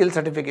 అలాంటి స్కిల్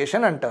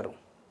సర్టిఫికేషన్ అంటారు.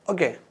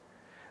 Okay,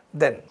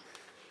 then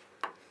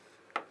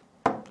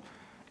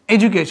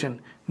education.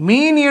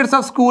 Mean years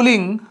of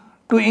schooling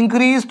to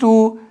increase to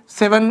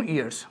 7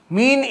 years.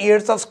 Mean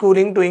years of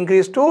schooling to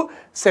increase to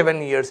 7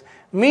 years.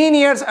 Mean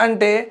years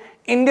ante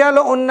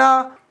ఇండియాలో ఉన్న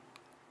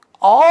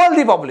all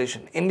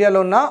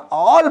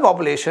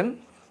population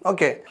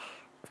okay,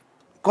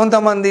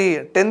 కొంతమంది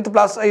 10th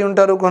pass అయి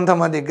ఉంటారు,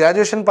 కొంతమంది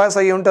గ్రాడ్యుయేషన్ పాస్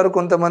అయ్యి ఉంటారు,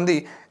 కొంతమంది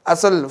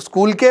అసలు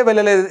స్కూల్కే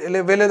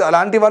వెళ్ళలేదు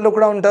అలాంటి వాళ్ళు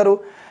కూడా ఉంటారు,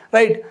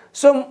 రైట్.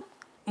 సో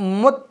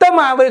మొత్తం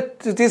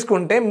యావరేజ్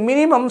తీసుకుంటే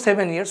మినిమం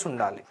 7 years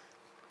ఉండాలి,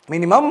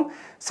 minimum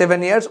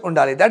 7 years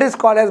ఉండాలి. That is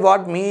called as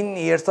what mean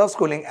years of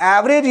schooling.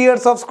 Average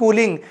years of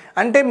schooling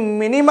అంటే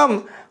minimum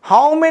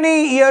how many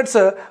years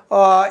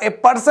a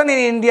person in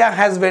India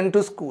has went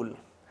to school.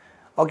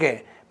 Okay,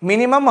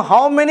 minimum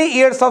how many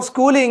years of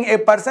schooling a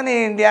person in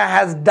India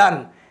has done.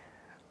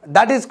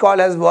 That is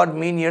called as what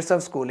mean years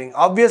of schooling.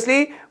 Obviously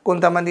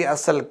కొంతమంది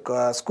అసలు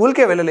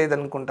స్కూల్కే వెళ్ళలేదు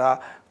అనుకుంటా,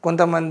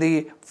 కొంతమంది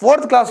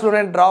 4th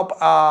క్లాస్లోనే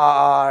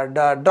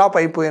drop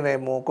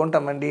అయిపోయినారేమో,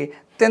 కొంతమంది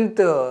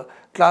 10th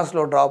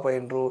క్లాస్లో drop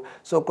అయినరు.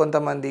 So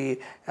కొంతమంది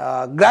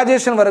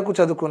graduation వరకు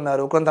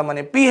చదువుకున్నారు,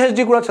 కొంతమంది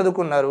పిహెచ్డి కూడా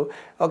చదువుకున్నారు.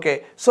 ఓకే,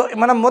 సో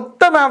మనం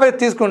మొత్తం యావరేజ్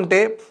తీసుకుంటే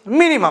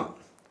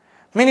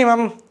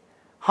minimum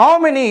how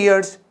many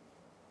years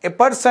A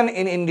person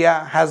in India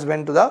has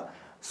went to the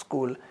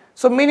school?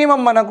 So minimum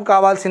మనకు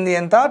కావాల్సింది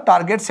ఎంత?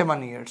 Target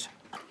 7 years.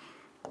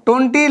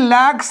 20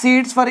 lakh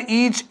seats for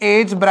each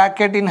age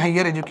bracket in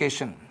higher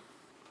education.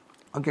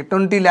 Okay,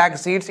 20 lakh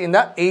seats in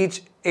the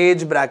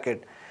age bracket.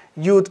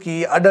 Youth ki,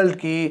 adult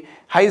ki,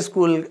 high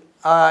school,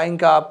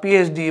 inka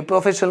PhD,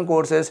 professional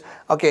courses.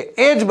 Okay,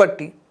 age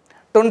batti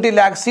 20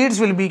 lakh seats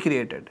will be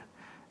created.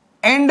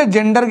 End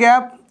gender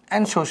gap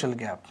and social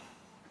gap.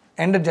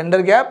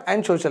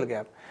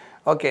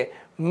 Okay,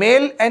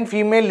 male and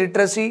female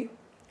literacy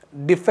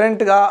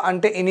డిఫరెంట్గా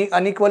అంటే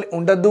unequal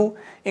ఉండద్దు.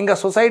 ఇంకా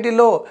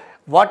సొసైటీలో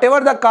what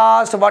ever the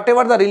cost, what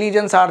ever the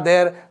religions are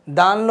there,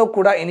 దానిలో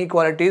కూడా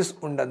inequalities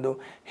ఉండద్దు.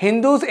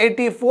 Hindus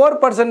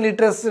 84%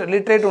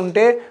 literate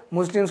ఉంటే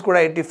Muslims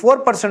కూడా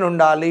 84%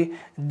 ఉండాలి,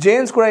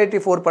 జైన్స్ కూడా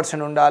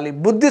 84% ఉండాలి,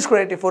 బుద్ధిస్ట్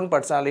కూడా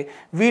 84% ఉండాలి.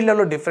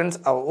 వీళ్ళలో డిఫరెన్స్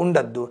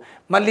ఉండద్దు.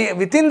 మళ్ళీ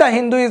విత్ ఇన్ ద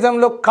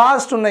హిందూయిజంలో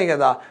కాస్ట్ ఉన్నాయి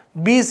కదా,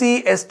 బీసీ,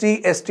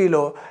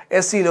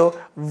 ఎస్సీలో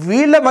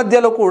వీళ్ళ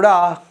మధ్యలో కూడా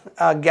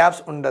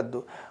గ్యాప్స్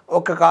ఉండద్దు.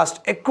 ఒక కాస్ట్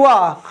ఎక్కువ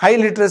హై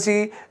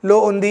లిటరసీలో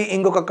ఉంది,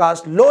 ఇంకొక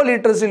కాస్ట్ లో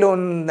లిటరసీలో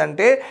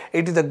ఉందంటే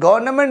it is the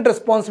government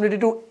responsibility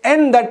to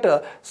end that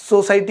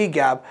society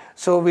gap.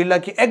 So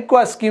వీళ్ళకి ఎక్కువ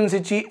స్కీమ్స్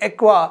ఇచ్చి,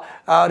 ఎక్కువ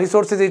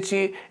రిసోర్సెస్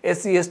ఇచ్చి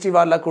ఎస్సీ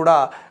వాళ్ళకు కూడా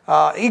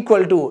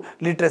ఈక్వల్ టు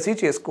లిటరసీ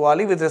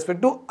చేసుకోవాలి with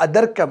respect to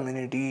other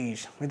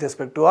communities.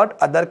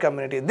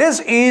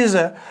 This is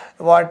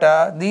what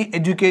the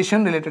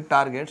education related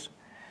targets.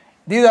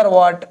 These are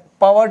what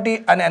poverty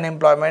and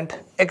unemployment,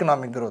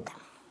 economic growth.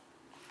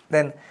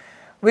 Then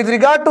with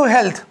regard to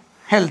health,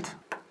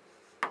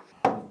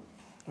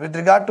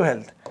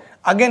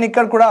 again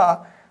ikkada kuda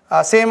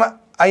same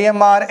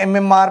IMR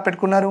MMR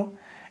pettukunnaru.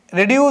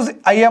 Reduce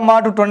IMR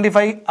to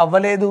 25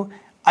 avvaledu,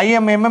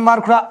 MMR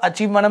kuda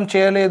achieve manam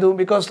cheyaledu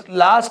because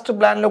last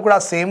plan lo kuda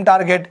same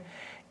target.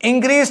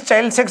 Increase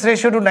child sex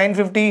ratio to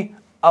 950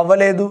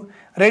 avvaledu.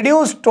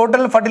 Reduce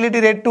total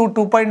fertility rate to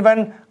 2.1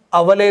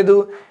 avvaledu.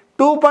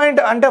 2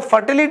 అంటే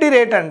fertility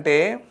rate అంటే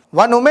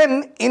one woman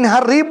in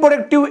her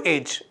reproductive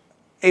age,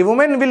 a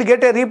woman will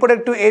get a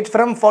reproductive age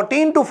from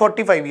 14 to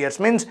 45 years,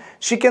 means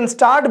she can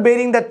start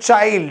bearing the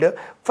child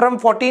from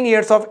 14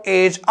 years of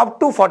age up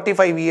to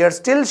 45 years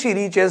till she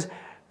reaches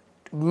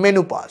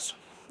menopause.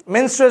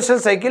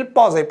 Menstrual cycle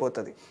pause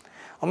అయిపోతుంది.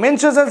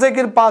 Menstrual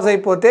cycle pause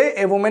అయిపోతే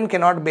a woman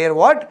cannot bear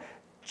what?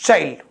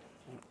 Child.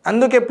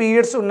 అందుకే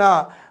periods ఉన్న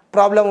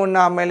problem ఉన్న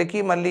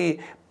అమ్మాయిలకి మళ్ళీ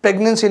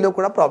ప్రెగ్నెన్సీలో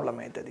కూడా problem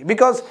అవుతుంది.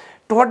 బికాస్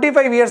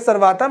 45 years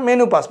తర్వాత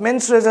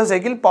menstrual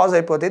cycle pause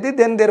అయిపోతుంది.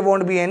 Then there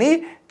won't be any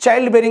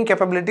childbearing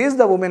capabilities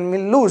the woman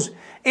will lose.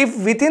 If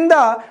within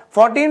the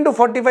 14 to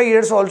 45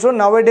 years also,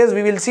 nowadays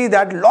we will see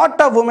that lot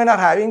of women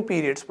are having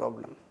periods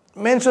problem.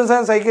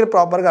 Menstrual cycle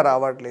properగా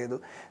రావట్లేదు.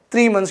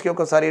 3 months ki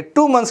okasari,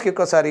 2 months ki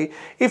okasari.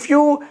 If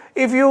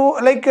you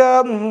like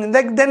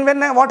then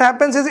when what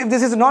happens is, if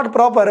this is not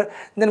proper,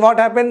 then what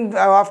happens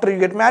after you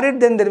get married,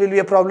 then there will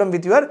be a problem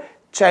with your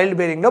child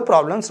bearing లో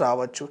problems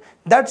రావచ్చు.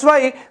 That's why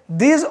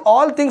these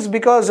all things,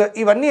 because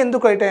ఇవన్నీ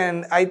ఎందుకు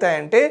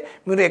అవుతాయంటే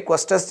మీరు ఎక్కువ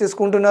stress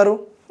తీసుకుంటున్నారు.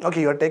 Okay,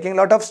 you are taking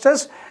lot of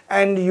stress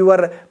and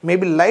your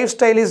maybe life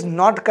style is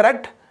not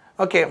correct.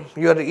 Okay,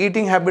 your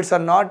eating habits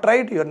are not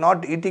right, you are not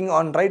eating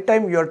on right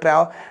time, you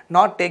are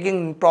not taking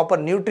proper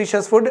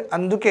nutritious food.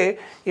 Anduke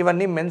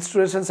ivanni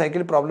menstruation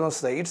cycle problems.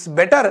 It's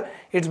better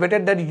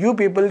that you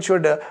people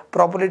should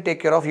properly take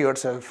care of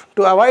yourself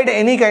to avoid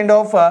any kind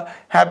of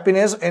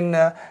happiness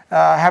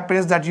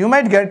that you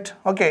might get,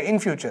 okay, in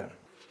future.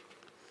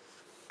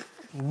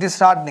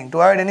 To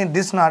avoid any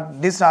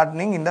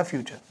disheartening in the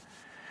future.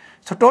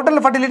 So total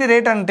fertility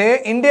rate ante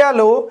India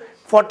lo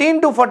 14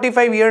 to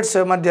 45 years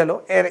madhyalo,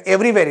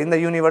 everywhere in the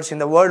universe, in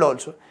the world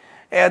also,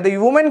 the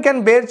woman can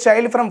bear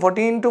child from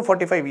 14 to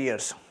 45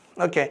 years.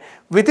 Okay,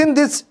 within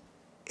this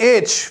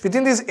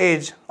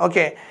age,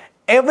 okay,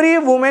 every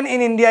woman in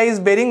India is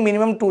bearing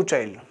minimum 2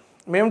 child.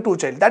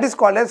 That is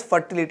called as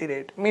fertility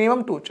rate.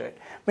 Minimum 2 child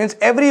means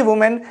every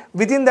woman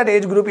within that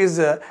age group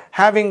is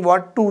having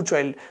what? 2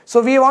 child.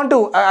 So we want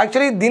to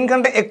actually din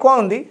kante ekkuva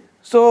undi.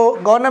 So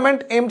government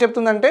em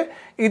cheptundante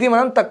idi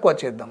manam takkuva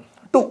cheddam,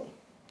 2,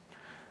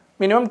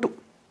 minimum 2,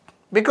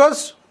 because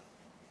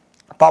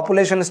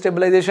population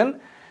stabilization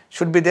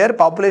should be there.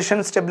 Population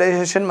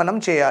stabilization manam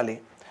cheyali.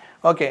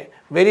 Okay,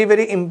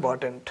 very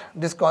important.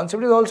 This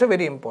concept is also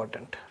very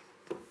important.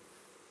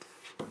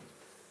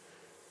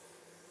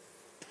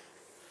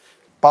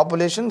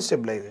 Population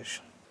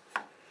stabilization.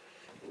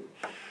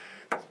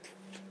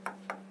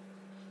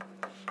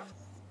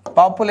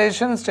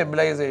 Population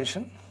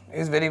stabilization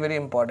is very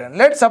important.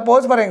 Let's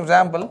suppose, for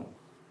example,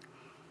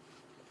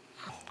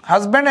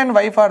 husband and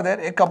wife are there,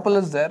 a couple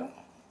is there.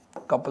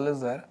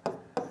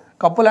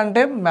 Couple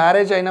ante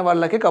marriage aina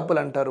vallaki couple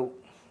antaru.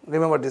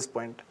 Remember this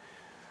point.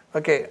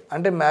 Okay,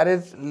 అంటే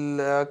marriage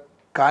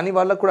కానీ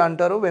వాళ్ళకు కూడా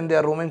అంటారు when they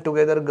are roaming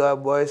together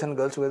boys and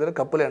girls together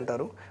couple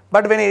అంటారు.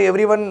 But when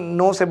every one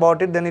knows about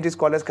it then it is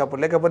called as couple.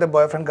 లేకపోతే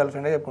boy friend girl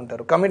friend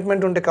చెప్పుకుంటారు.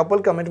 Commitment ఉంటే couple,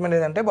 commitment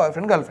లేదంటే boy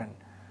friend girl friend.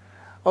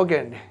 Okay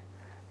అండి,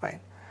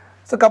 fine.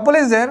 So couple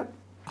is there,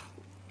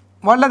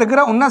 వాళ్ళ దగ్గర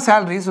ఉన్న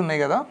salaries ఉన్నాయి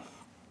కదా,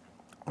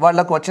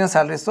 వాళ్ళకు వచ్చిన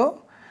శాలరీస్తో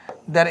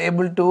they are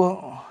able to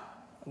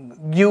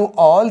give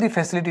all the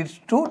facilities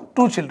to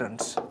 2 children.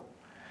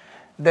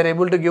 They are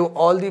able to give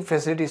all the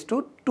facilities to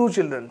 2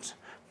 children.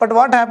 But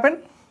what happened?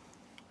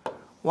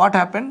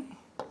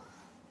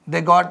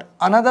 They got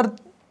another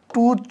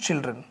 2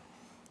 children.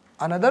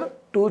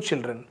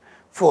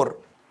 4.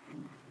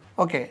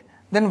 Okay,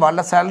 then వాళ్ళ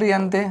salary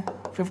అంతే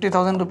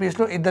 50,000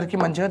 రూపీస్లో ఇద్దరికి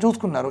మంచిగా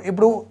చూసుకున్నారు.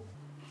 ఇప్పుడు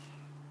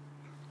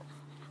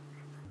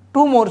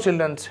 2 more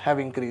children have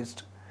increased.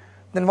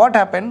 Then what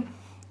happened?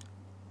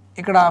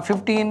 ఇక్కడ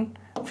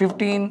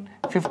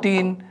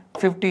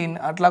 15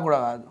 అట్లా కూడా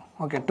కాదు.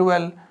 ఓకే,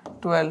 12.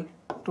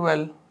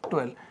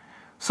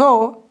 సో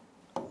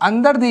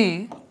అందరిది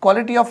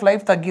క్వాలిటీ ఆఫ్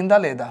లైఫ్ తగ్గిందా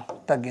లేదా?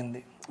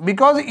 తగ్గింది.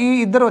 బికాజ్ ఈ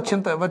ఇద్దరు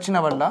వచ్చిన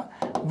వల్ల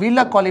వీళ్ళ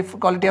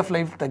క్వాలిటీ ఆఫ్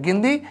లైఫ్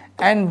తగ్గింది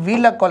అండ్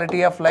వీళ్ళ క్వాలిటీ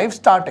ఆఫ్ లైఫ్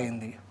స్టార్ట్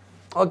అయింది.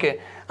 ఓకే,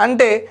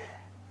 అంటే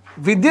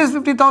with this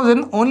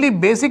 50,000 only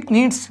basic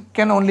needs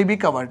can only be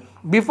covered.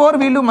 Before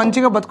వీళ్ళు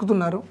మంచిగా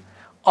బతుకుతున్నారు,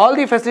 all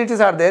the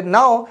facilities are there.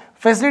 Now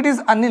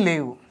facilities అన్నీ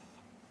లేవు.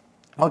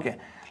 ఓకే,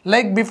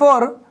 లైక్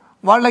బిఫోర్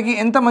వాళ్ళకి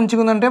ఎంత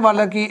మంచిగా ఉందంటే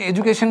వాళ్ళకి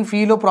ఎడ్యుకేషన్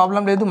ఫీలో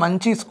ప్రాబ్లం లేదు,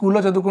 మంచి స్కూల్లో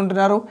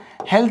చదువుకుంటున్నారు,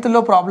 హెల్త్లో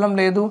ప్రాబ్లం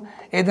లేదు.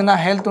 ఏదైనా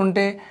హెల్త్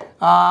ఉంటే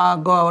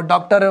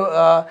డాక్టర్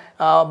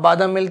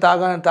బాదం మిల్క్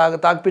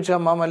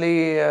తాగిపించమ్మా మళ్ళీ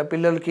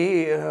పిల్లలకి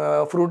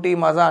ఫ్రూటీ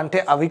మజా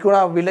అంటే అవి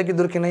కూడా వీళ్ళకి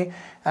దొరికినాయి.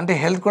 అంటే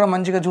హెల్త్ కూడా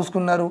మంచిగా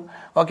చూసుకున్నారు.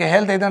 ఓకే,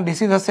 హెల్త్ ఏదైనా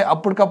డిసీజ్ వస్తే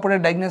అప్పటికప్పుడే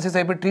డయాగ్నోసిస్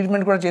అయిపోయి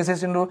ట్రీట్మెంట్ కూడా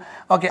చేసేసిండ్రు.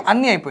 ఓకే,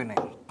 అన్నీ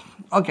అయిపోయినాయి.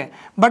 ఓకే,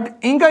 బట్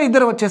ఇంకా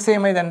ఇద్దరు వచ్చేస్తే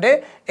ఏమైందంటే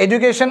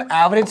ఎడ్యుకేషన్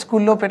యావరేజ్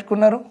స్కూల్లో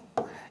పెట్టుకున్నారు,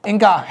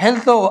 ఇంకా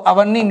హెల్త్లో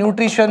అవన్నీ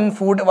న్యూట్రిషన్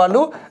ఫుడ్ వాళ్ళు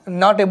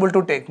not able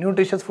to take,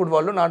 nutritious food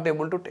వాళ్ళు not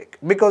able to take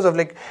because of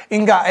like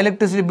ఇంకా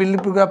ఎలక్ట్రిసిటీ బిల్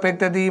కూడా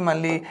పెరుగుతుంది,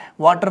 మళ్ళీ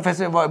వాటర్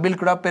బిల్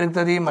కూడా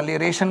పెరుగుతుంది, మళ్ళీ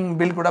రేషన్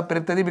బిల్ కూడా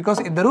పెరుగుతుంది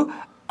బికాస్ ఇద్దరు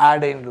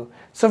యాడ్ అయినరు.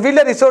 సో వీళ్ళ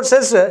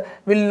resources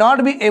will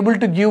not be able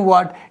to give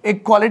what a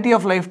quality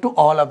of life to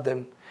all of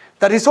them.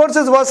 The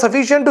resources was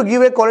sufficient to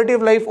give a quality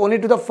of life only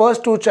to the first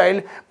 2 child,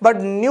 but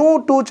new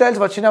 2 childs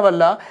vachina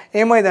valla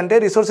emaidante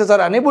resources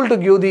are unable to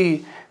give the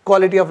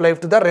quality of life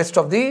to the rest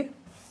of the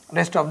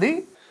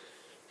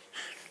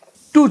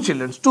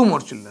 2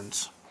 more children.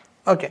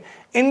 Okay,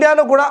 India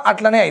lo kuda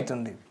atlane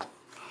aitundi.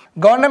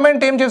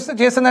 Government ఏం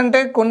చేస్తుందంటే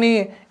కొన్ని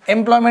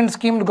employment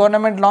scheme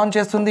government launch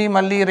చేస్తుంది,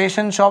 మళ్ళీ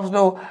ration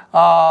షాప్స్లో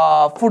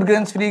food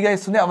grains ఫ్రీగా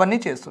ఇస్తుంది, అవన్నీ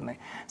చేస్తున్నాయి.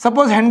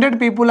 Suppose 100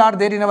 people are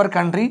there in our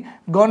country,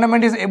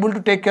 government is able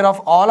to take care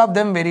of all of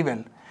them very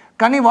well.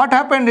 కానీ వాట్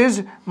హ్యాపెండ్ ఈజ్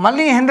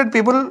మళ్ళీ 100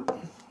 people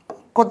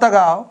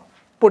కొత్తగా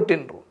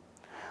పుట్టినరు.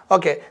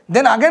 ఓకే,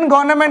 దెన్ అగైన్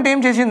గవర్నమెంట్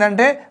ఏం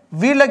చేసిందంటే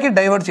వీళ్ళకి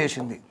డైవర్ట్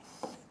చేసింది,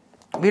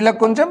 వీళ్ళకి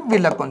కొంచెం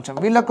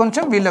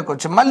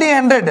మళ్ళీ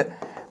 100,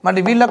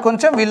 మళ్ళీ వీళ్ళకి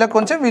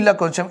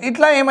కొంచెం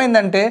ఇట్లా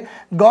ఏమైందంటే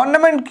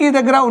గవర్నమెంట్కి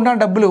దగ్గర ఉన్న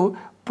డబ్బులు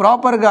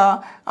ప్రాపర్గా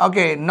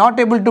okay not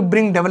able to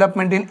bring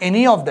development in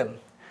any of them.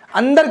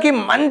 అందరికీ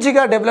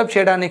మంచిగా డెవలప్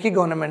చేయడానికి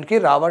గవర్నమెంట్కి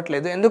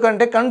రావట్లేదు.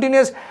 ఎందుకంటే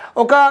కంటిన్యూస్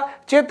ఒక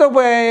చేత్తో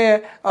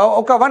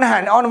ఒక one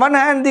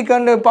hand the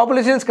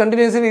populations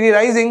continuously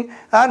rising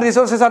and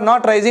resources are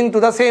not rising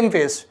to the same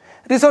face.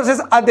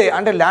 Resources అదే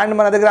అంటే ల్యాండ్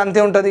మన దగ్గర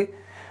అంతే ఉంటుంది,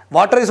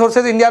 వాటర్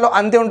రిసోర్సెస్ ఇండియాలో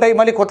అంతే ఉంటాయి,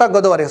 మళ్ళీ కొత్త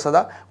గోదావరి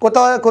వస్తుందా,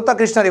 కొత్త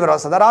కృష్ణా రివర్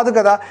వస్తుందా, రాదు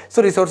కదా. సో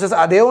రిసోర్సెస్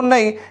అదే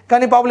ఉన్నాయి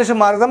కానీ పాపులేషన్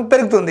మాత్రం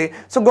పెరుగుతుంది.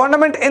 సో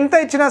గవర్నమెంట్ ఎంత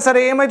ఇచ్చినా సరే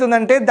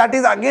ఏమవుతుందంటే that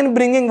is again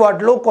bringing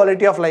what లో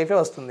క్వాలిటీ ఆఫ్ లైఫే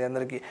వస్తుంది.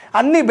 అందరికీ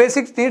అన్ని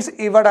బేసిక్ నీడ్స్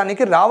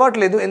ఇవ్వడానికి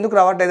రావట్లేదు. ఎందుకు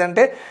రావట్లేదు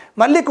అంటే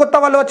మళ్ళీ కొత్త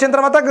వాళ్ళు వచ్చిన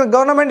తర్వాత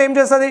గవర్నమెంట్ ఏం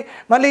చేస్తుంది,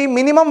 మళ్ళీ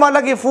మినిమం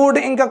వాళ్ళకి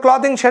ఫుడ్ ఇంకా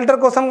క్లాతింగ్ షెల్టర్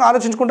కోసం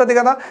ఆలోచించుకుంటుంది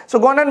కదా. సో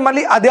గవర్నమెంట్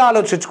మళ్ళీ అదే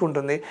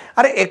ఆలోచించుకుంటుంది,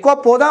 అరే ఎక్కువ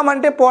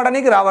పోదామంటే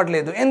పోవడానికి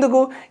రావట్లేదు. ఎందుకు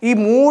ఈ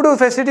 3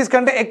 ఫెసిలిటీస్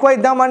కంటే ఎక్కువ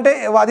ఇద్దామంటే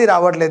అది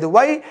రావట్లేదు.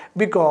 Why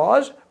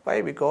because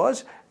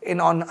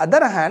on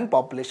other hand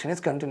population is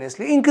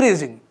continuously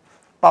increasing.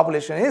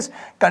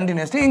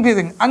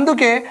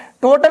 అందుకే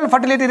టోటల్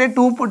ఫర్టిలిటీ రేట్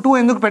 2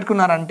 ఎందుకు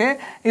పెట్టుకున్నారంటే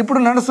ఇప్పుడు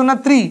నడుస్తున్న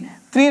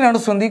 3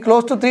 నడుస్తుంది,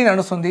 క్లోజ్ టు 3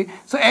 నడుస్తుంది.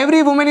 So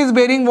every women is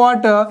bearing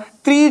what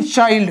 3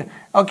 child.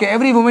 Okay,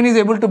 every woman is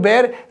able to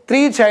bear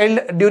 3 child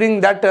during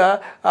that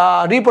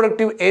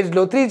reproductive age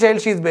లో 3 child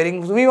she is bearing.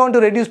 So we want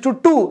to reduce to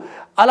 2.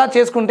 అలా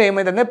చేసుకుంటే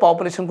ఏమైందంటే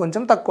population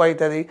కొంచెం తక్కువ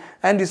అవుతుంది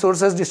and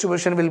resources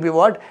distribution will be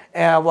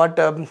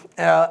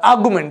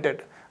argumented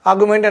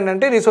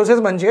అంటే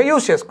resources మంచిగా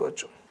use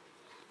చేసుకోవచ్చు.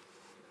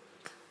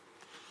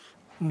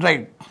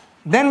 Right.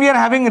 Then we are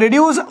having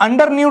reduced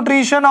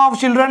undernutrition of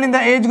children in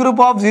the age group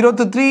of 0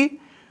 to 3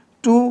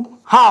 to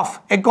half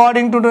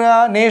according to the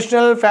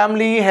National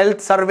Family Health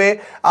Survey.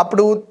 Up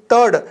to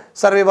 3rd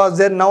survey was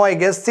there. Now I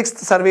guess 6th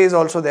survey is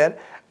also there.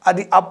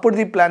 Adi appudu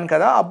the plan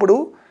kada appudu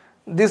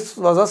this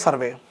was a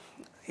survey.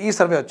 Ee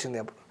survey ochindi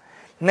appudu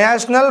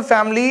National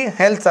Family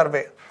Health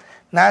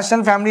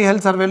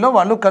Survey lo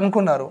vallu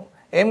kanukunnaru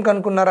ఏం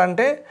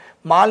కనుక్కున్నారంటే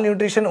mall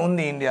nutrition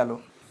ఉంది ఇండియాలో.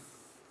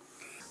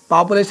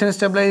 Population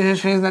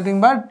stabilisation is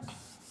nothing but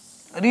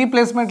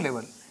replacement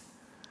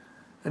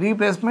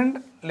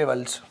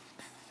levels.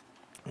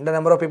 అంటే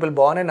number of people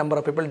born and number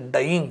of people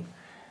dying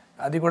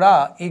అది కూడా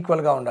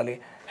ఈక్వల్గా ఉండాలి.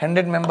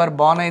 100 member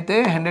born అయితే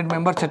 100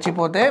 member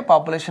చచ్చిపోతే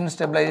పాపులేషన్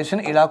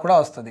స్టెబిలైజేషన్ ఇలా కూడా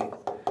వస్తుంది.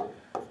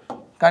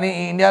 కానీ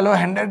ఈ ఇండియాలో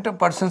 100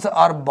 persons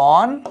are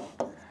born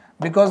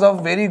because of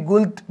very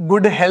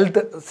good health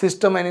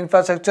system and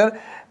infrastructure.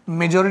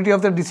 Majority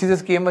of the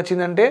డిసీజెస్కి ఏం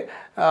వచ్చిందంటే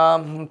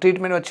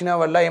ట్రీట్మెంట్ వచ్చిన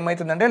వల్ల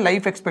ఏమవుతుందంటే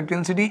లైఫ్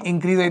ఎక్స్పెక్టెన్సీ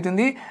ఇంక్రీజ్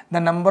అవుతుంది.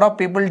 The number of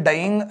people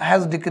dying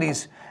has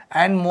decrease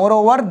and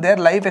moreover their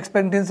life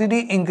expectancy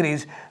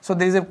increase. So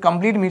there is a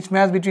complete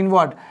mismatch between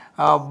what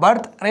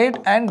birth rate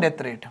and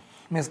death rate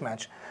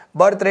mismatch.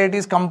 Birth rate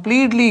is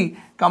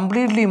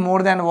completely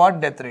more than what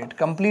death rate,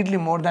 completely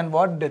more than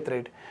what death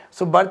rate.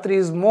 So birth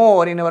rate is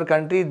more in our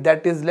country,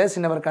 that is less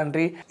in our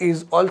country is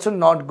also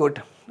not good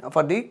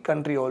for the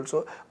country also.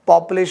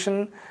 Population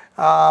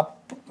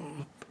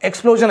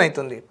explosion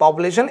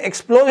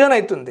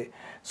aitundi.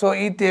 So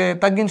ఇది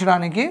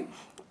తగ్గించడానికి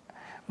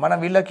మనం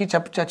వీళ్ళకి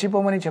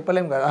చచ్చిపోమని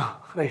చెప్పలేం కదా,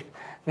 right?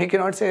 We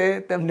cannot say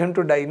them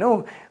to die. No,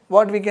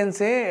 what we can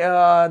say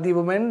the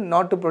women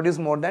not to produce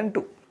more than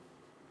 2.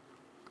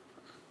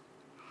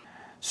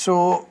 So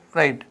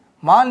right,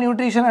 mall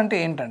nutrition అంటే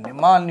ఏంటండి?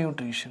 Mall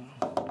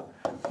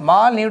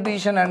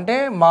nutrition అంటే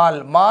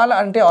mall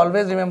అంటే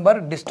ఆల్వేస్ రిమెంబర్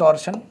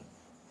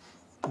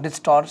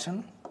డిస్టార్షన్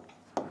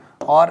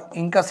ఆర్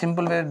ఇంకా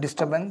simple way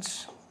disturbance.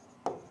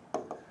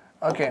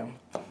 Okay,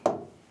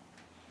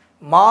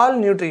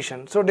 malnutrition.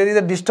 So there is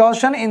a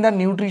distortion in the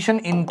nutrition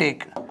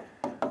intake.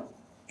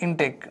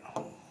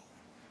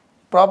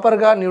 Proper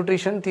ga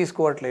nutrition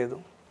తీసుకోవట్లేదు.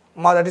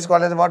 that is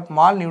called as what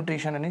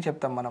malnutrition అని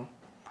చెప్తాం మనం.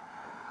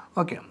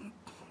 Okay,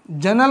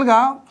 జనరల్గా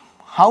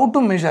how to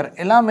measure,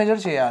 ఎలా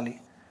measure చేయాలి?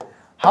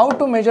 How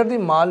to measure the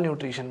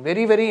malnutrition,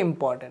 very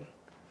important.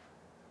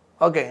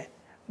 Okay,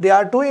 there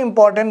are two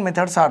important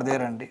methods are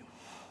there అండి.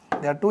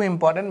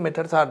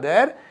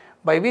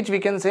 By which we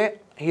can say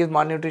he is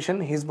malnutrition,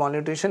 he is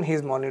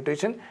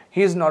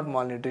not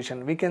malnutrition.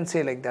 We can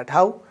say like that.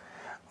 How?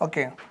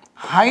 Okay,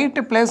 height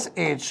plus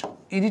age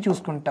ఇది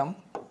చూసుకుంటాం.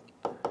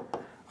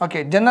 Okay,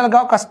 జనరల్గా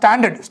ఒక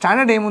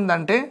standard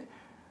ఏముందంటే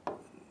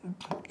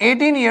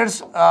 18 years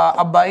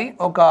అబ్బాయి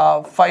ఒక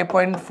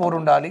 5.4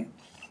 ఉండాలి,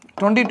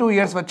 22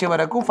 years వచ్చే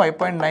వరకు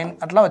 5.9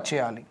 అట్లా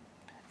వచ్చేయాలి.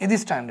 ఇది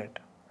standard.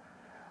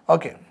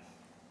 Okay,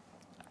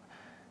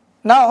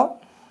 now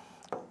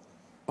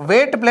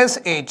weight plus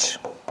age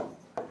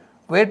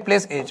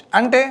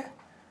అంటే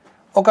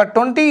ఒక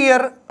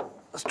 20-year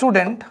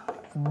student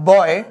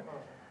boy,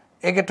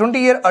 a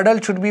 20-year adult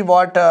should be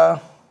what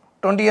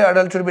 20-year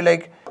adult should be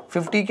like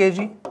 50 kg.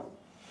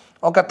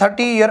 ఒక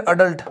 30-year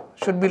adult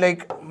should be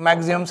like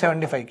maximum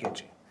 75 kg.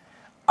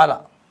 అలా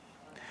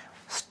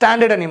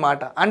స్టాండర్డ్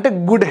అనమాట. అంటే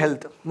గుడ్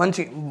హెల్త్,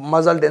 మంచి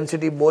muscle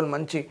density, bone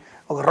మంచి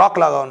ఒక rock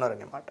లాగా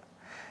ఉన్నారనమాట.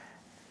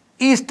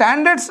 ఈ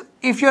standards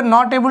if you are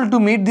not able to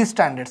meet this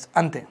standards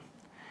అంతే.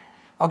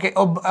 Okay,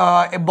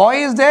 a boy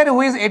is there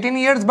who is 18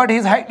 years but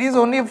his height is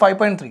only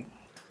 5.3.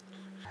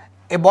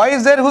 A boy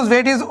is there whose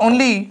weight is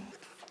only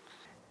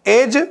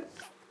age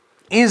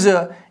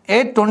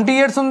 20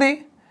 years undi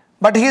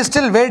but he is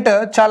still weight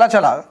chala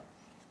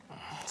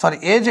sorry,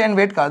 age and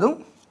weight kaadu,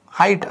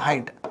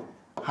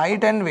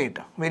 height and weight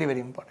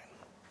very important.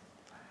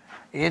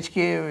 age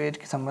ki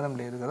sambandham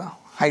ledu kada.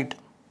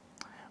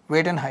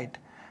 Weight and height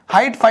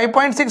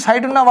 5.6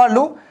 height unna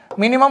vallu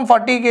minimum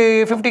 50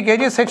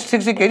 kg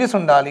 60 kg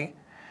undali.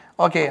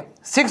 Okay,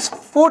 6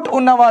 feet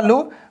ఉన్న వాళ్ళు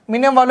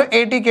minimum వాళ్ళు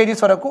 80 kgs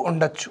వరకు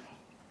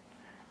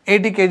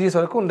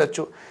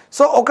ఉండొచ్చు.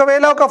 So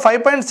ఒకవేళ ఒక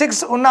 5.6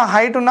 ఉన్న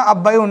height ఉన్న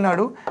అబ్బాయి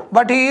ఉన్నాడు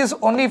but he is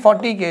only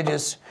 40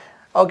 kgs.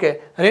 Okay,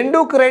 రెండు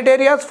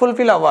క్రైటీరియాస్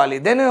ఫుల్ఫిల్ అవ్వాలి.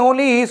 Then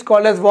only he is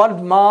called as what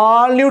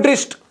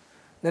malnourished.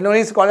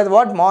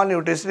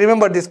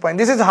 Remember this point.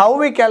 This is how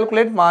we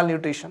calculate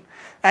malnutrition,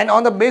 and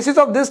on the basis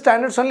of this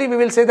standards only we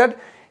will say that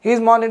he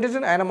is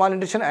malnutrition and a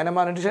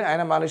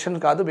malnutrition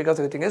kaadu, because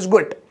everything is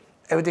good.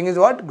 Everything is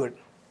what? Good.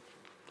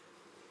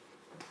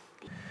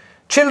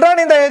 Children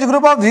in the age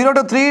group of 0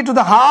 to 3 to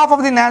the half of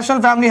the National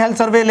Family Health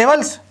Survey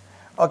levels.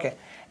 Okay.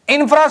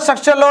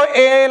 Infrastructure lo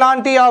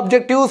elanti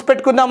objectives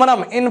pettukunnam manam.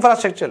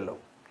 Infrastructure lo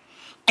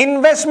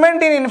investment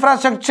in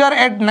infrastructure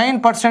at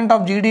 9% of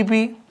GDP.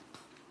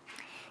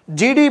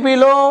 GDP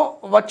lo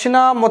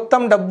vachina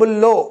mottam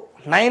dabbullo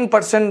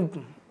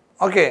 9%.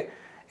 Okay,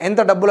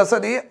 enta dabbulu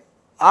vastadi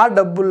aa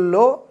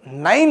dabbullo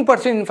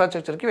 9%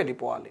 infrastructure ki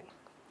vellipovali.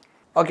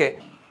 Okay,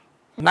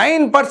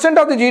 9%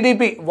 of the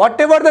GDP,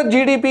 whatever the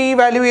GDP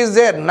value is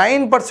there,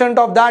 9%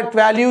 of that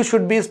value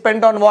should be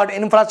spent on what?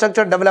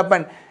 Infrastructure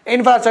development.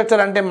 Infrastructure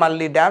ante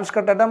malli dams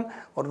kattadam,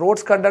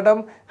 roads kattadam,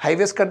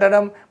 highways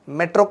kattadam,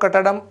 metro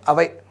kattadam,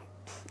 avai.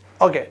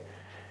 Okay,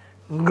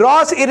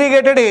 gross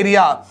irrigated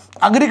area,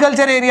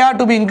 agriculture area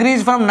to be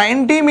increased from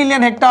 90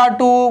 million hectare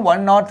to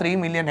 103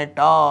 million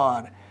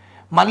hectare.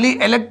 Malli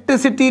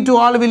electricity to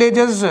all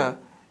villages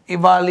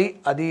ఇవ్వాలి,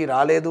 అది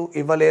రాలేదు,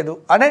 ఇవ్వలేదు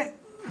అనే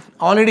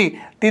already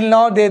till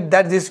now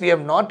that this we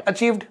have not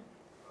achieved.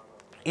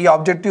 ఈ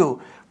objective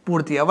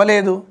పూర్తి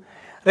అవ్వలేదు.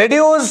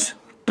 Reduce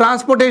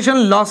transportation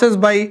losses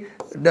by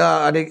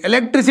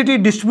electricity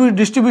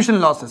distribution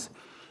losses.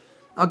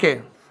 Okay,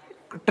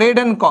 trade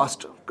and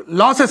cost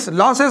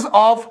losses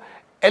of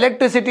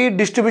electricity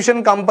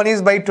distribution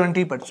companies by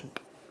 20%.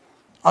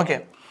 Okay,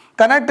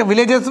 connect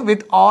villages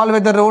with all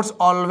weather roads,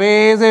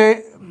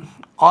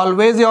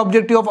 always the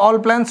objective of all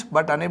plans,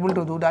 but unable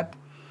to do that.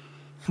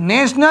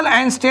 National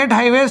and state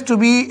highways to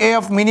be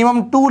of minimum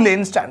 2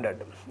 lane standard.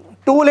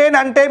 2 lane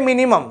ante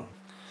minimum.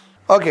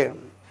 Okay,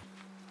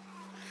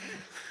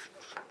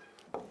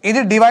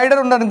 ఇది divider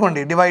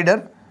ఉందనుకోండి,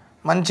 divider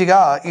మంచిగా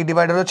ఈ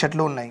డివైడర్లో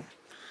చెట్లు ఉన్నాయి.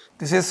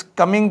 This is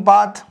coming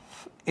path,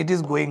 it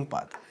is going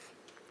path.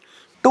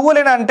 2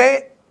 lane అంటే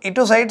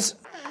ఇటు sides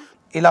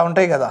ఇలా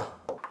ఉంటాయి కదా,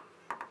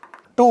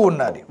 2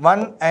 ఉన్నది,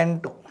 1 and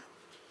 2.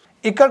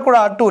 ఇక్కడ కూడా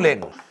 2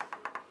 lane,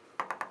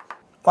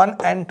 1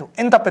 and 2.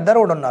 ఇంత పెద్ద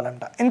రోడ్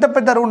ఉండాలంట. ఇంత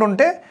పెద్ద రోడ్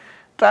ఉంటే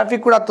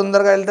ట్రాఫిక్ కూడా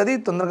తొందరగా వెళ్తుంది,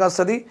 తొందరగా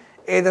వస్తుంది.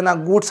 ఏదైనా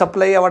గూడ్స్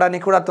సప్లై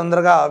అవ్వడానికి కూడా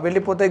తొందరగా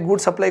వెళ్ళిపోతాయి.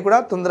 గూడ్స్ సప్లై కూడా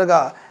తొందరగా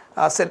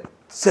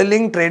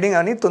సెల్లింగ్ ట్రేడింగ్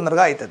అని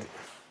తొందరగా అవుతుంది.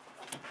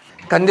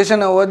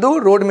 కంజెషన్ అవ్వదు,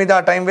 రోడ్ మీద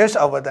టైం వేస్ట్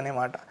అవ్వదు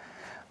అనమాట.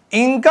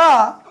 ఇంకా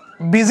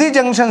బిజీ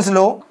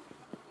జంక్షన్స్లో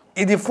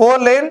ఇది 4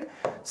 lane,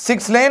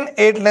 6 lane,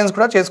 8 lanes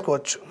కూడా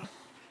చేసుకోవచ్చు.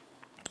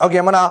 ఓకే,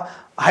 మన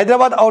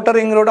Hyderabad outer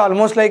ring road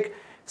almost like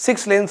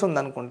 6 lanes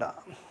ఉందనుకుంటా.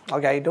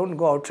 Okay, I don't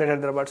go out side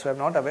Hyderabad, so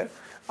I'm not aware.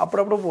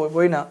 అప్పుడప్పుడు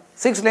పోయినా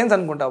 6 lanes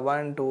అనుకుంటా,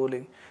 1,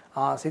 2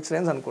 6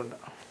 lanes అనుకుంటా.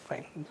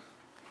 Fine.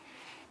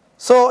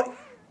 So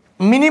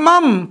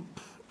minimum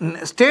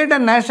state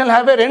and national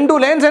highway 2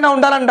 lanes అయినా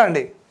ఉండాలంట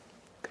అండి.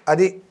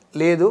 అది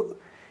లేదు,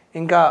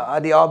 ఇంకా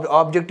అది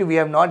objective we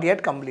have not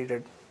yet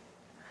completed.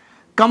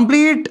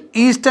 Complete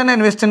eastern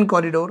and western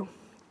corridor.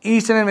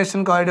 Eastern and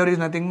western corridor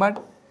is nothing but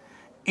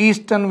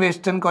eastern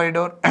western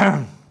corridor.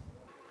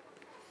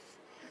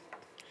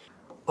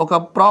 ఒక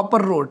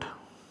proper road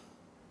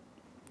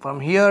from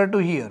here to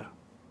hear,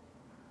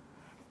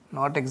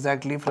 not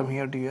exactly from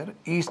here to hear.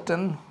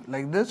 Eastern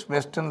like this,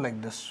 western like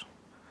this.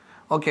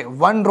 Okay,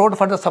 1 road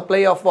for the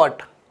supply of what,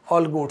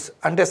 all goods.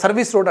 అంటే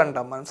service road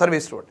అంటాం మనం,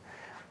 service road.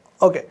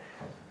 Okay,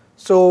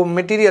 so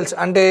materials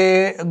అంటే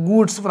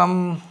goods from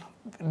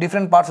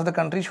different parts of the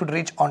country should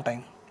reach on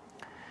time.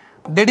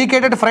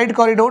 Dedicated freight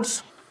corridors.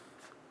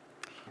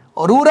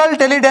 Rural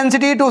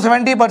teledensity to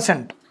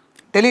 70%.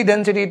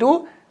 Teledensity to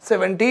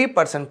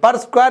 70%. Per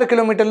square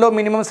kilometer lo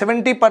minimum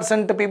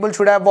 70% people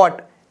should have what?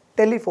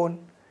 Telephone.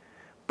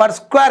 Per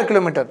square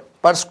kilometer.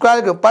 Per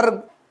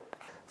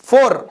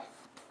 4.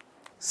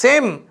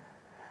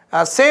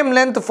 Same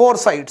length 4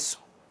 sides.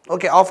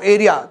 Okay, of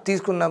area.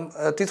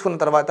 తీసుకున్న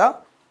తర్వాత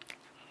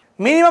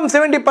minimum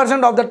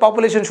 70% of that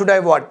population should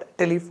have what?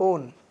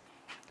 Telephone.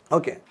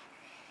 Okay.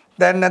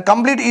 Then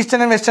complete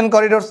eastern and western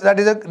corridors, that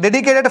is a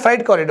dedicated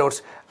freight corridors.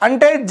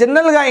 అంటే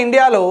జనరల్గా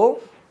ఇండియాలో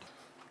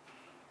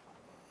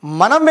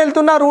మనం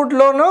వెళ్తున్న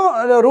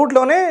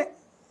రూట్లోనే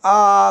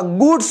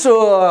goods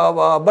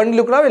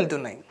బండ్లు కూడా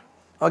వెళ్తున్నాయి.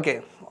 ఓకే,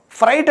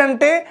 ఫ్రైట్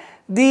అంటే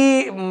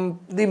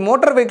the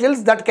motor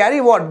vehicles that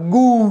carry what?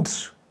 Goods.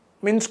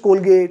 Means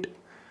Colgate,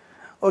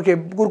 okay,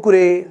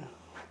 Kurkure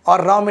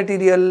are raw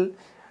material,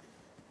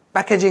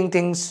 packaging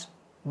things,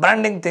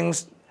 branding things.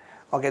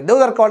 Okay,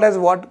 those are called as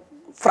what?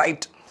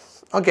 Freight.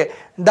 Okay,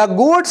 the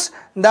goods,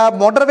 the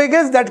motor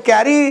vehicles that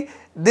carry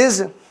these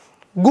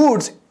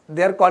goods,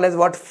 they are called as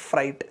what?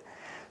 Freight.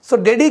 So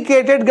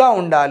dedicated ga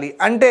undali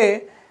ante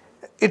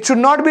it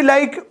should not be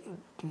like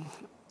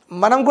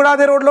manam kuda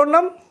ade road lo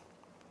unnam,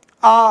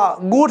 aa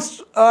goods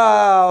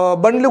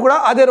బండ్లు కూడా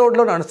అదే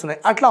రోడ్లో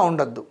నడుస్తున్నాయి, అట్లా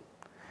ఉండద్దు.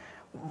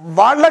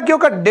 వాళ్ళకి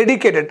ఒక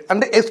dedicated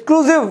అంటే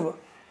ఎక్స్క్లూజివ్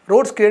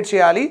రోడ్స్ క్రియేట్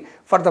చేయాలి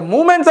for the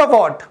moments of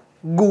what?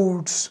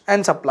 Goods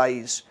and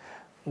supplies.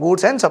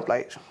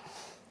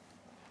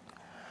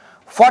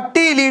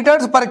 40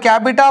 liters per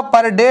capita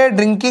per day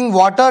drinking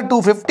water to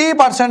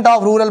 50% of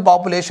rural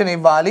population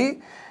ఇవ్వాలి.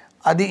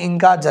 అది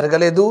ఇంకా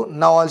జరగలేదు.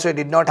 Now also it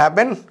did not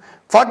happen.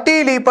 40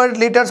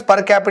 liters per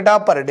capita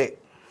per day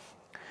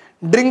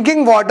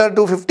drinking water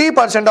to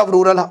 50% of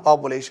rural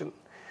population.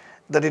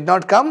 That did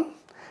not come.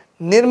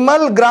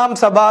 Nirmal Gram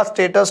Sabha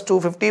status to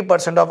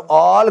 50% of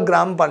all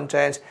Gram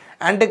Panchayats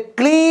and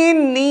clean,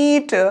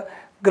 neat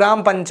Gram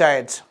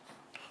Panchayats.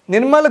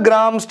 Nirmal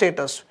Gram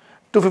status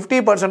to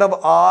 50% of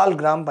all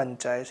Gram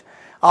Panchayats.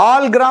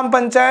 All Gram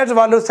Panchayats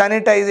వాళ్ళు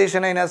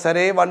sanitization అయినా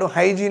సరే, వాళ్ళు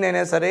hygiene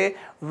అయినా సరే,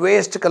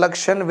 waste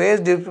collection,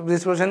 waste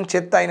డిస్పోజన్,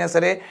 చెత్త అయినా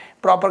సరే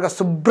ప్రాపర్గా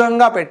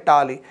శుభ్రంగా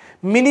పెట్టాలి.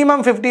 మినిమం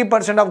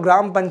 50% ఆఫ్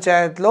గ్రామ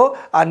పంచాయత్లో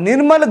ఆ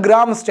నిర్మల్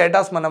గ్రామ్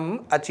స్టేటస్ మనం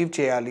అచీవ్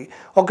చేయాలి.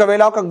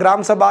 ఒకవేళ ఒక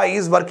గ్రామ సభ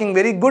is working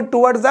very good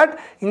towards that,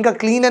 ఇంకా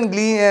క్లీన్ అండ్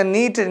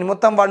నీట్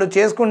మొత్తం వాళ్ళు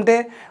చేసుకుంటే,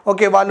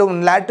 ఓకే, వాళ్ళు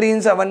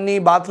లాట్రిన్స్ అవన్నీ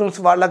బాత్రూమ్స్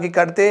వాళ్ళకి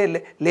కడితే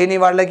లేని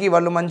వాళ్ళకి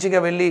వాళ్ళు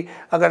మంచిగా వెళ్ళి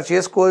అక్కడ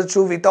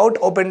చేసుకోవచ్చు without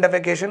open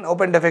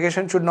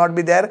defecation should not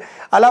be there.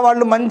 అలా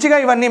వాళ్ళు మంచిగా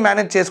ఇవన్నీ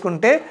మేనేజ్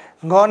చేసుకుంటే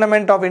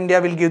government of India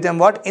will give them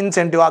what?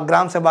 Incentive. ఆ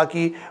గ్రామ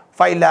సభకి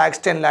 5 lakhs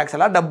 10 lakhs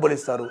అలా డబ్బులు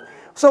ఇస్తారు.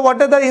 So what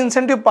are the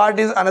incentive part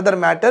is another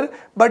matter,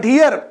 but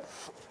here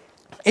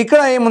ఇక్కడ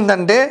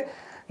ఏముందంటే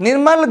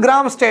నిర్మల్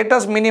గ్రామ్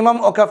స్టేటస్ మినిమం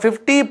ఒక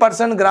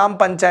 50% గ్రామ్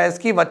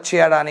పంచాయత్కి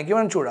వచ్చేయడానికి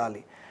మనం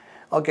చూడాలి.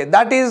 Okay,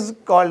 that is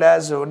called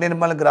as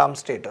Nirmal gram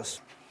status.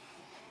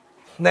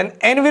 Then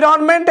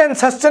environment and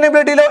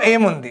సస్టైనబిలిటీలో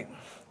ఏముంది?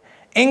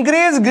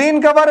 Increase green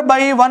cover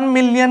by 1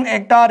 million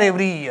hectare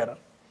every year.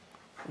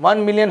 1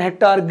 million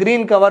hectare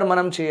green cover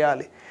మనం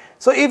చేయాలి.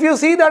 So if you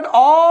see that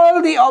all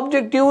the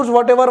objectives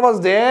whatever was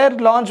there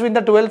launched with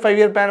the 12th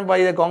 5-year plan by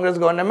the Congress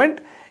government,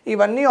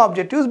 ఇవన్నీ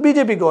objectives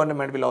BJP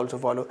government will also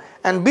follow.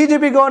 And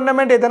BJP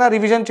government ఏదైనా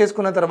revision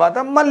చేసుకున్న తర్వాత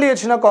మళ్ళీ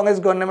వచ్చిన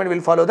Congress government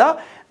will follow the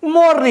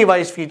more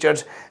revised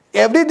features.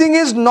 Everything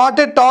is not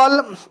at all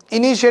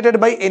initiated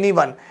by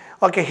anyone.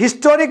 Okay,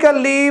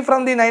 historically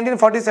from the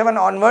 1947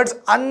 onwards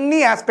అన్ని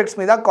aspects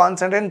మీద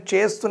concentrate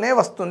చేస్తూనే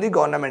వస్తుంది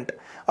government.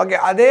 Okay,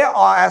 అదే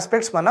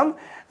ఆస్పెక్ట్స్ మనం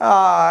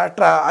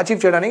అచీవ్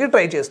చేయడానికి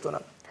ట్రై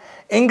చేస్తున్నాం.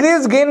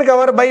 Increase green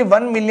cover by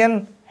 1 million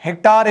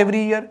hectare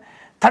every year.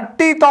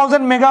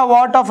 30,000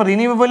 megawatt of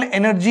renewable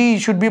energy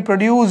should be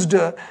produced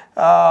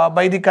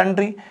by the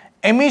country.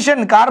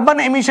 Carbon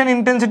emission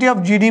intensity of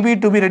GDP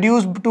to be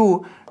reduced to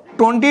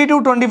 20 to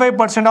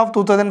 25% of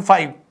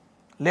 2005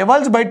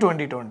 levels by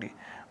 2020.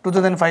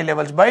 2005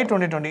 levels by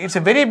 2020. It's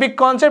a very big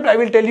concept. I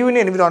will tell you in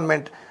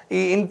environment.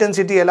 ఈ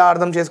intensity ఎలా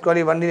అర్థం చేసుకోవాలి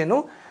ఇవన్నీ నేను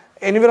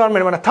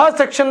environment మన third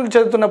section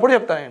చదువుతున్నప్పుడు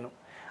చెప్తాను నేను.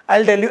 I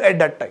will tell you at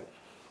that time.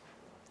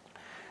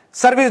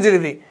 Service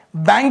delivery,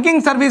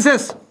 banking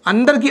services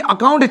అందరికీ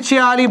అకౌంట్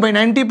ఇచ్చేయాలి by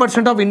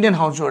 90% of Indian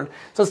household.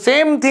 So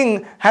same thing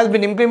has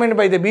been implemented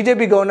by the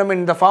BJP government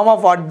in the form of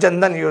what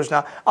Jandan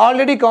Yojana.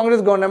 Already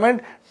Congress government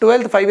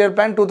 12th 5-year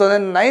plan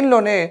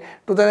 2009లోనే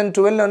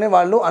 2012లోనే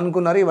వాళ్ళు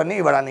అనుకున్నారు ఇవన్నీ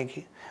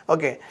ఇవ్వడానికి.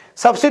 Okay,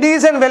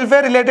 subsidies and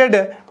welfare related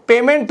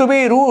payment to be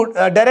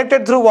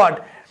directed through what?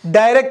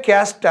 Direct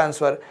cash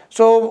transfer.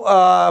 So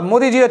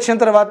Modi ji వచ్చిన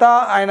తర్వాత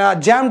ఆయన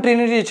jam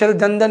Trinity ఇచ్చారు,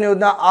 Jan Dhan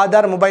Yojana,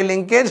 Aadhaar mobile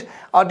linkage.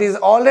 It is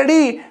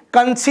already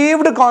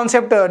conceived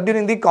concept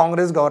during the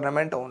Congress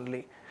government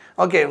only.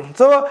 Okay,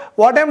 so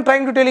what I am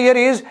trying to tell you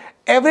here is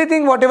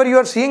everything whatever you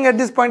are seeing at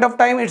this point of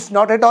time, it's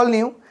not at all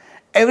new.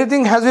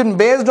 Everything has been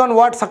based on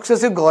what?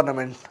 Successive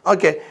government.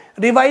 Okay,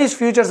 revised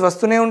futures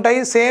వస్తూనే ఉంటాయి,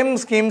 same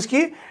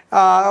స్కీమ్స్కి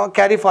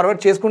carry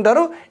forward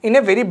చేసుకుంటారు in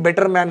a very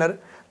better manner.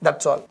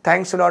 That's all.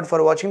 Thanks a lot for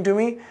watching to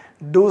me.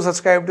 Do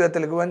subscribe to the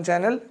Telugu One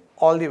channel.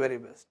 All the very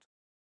best.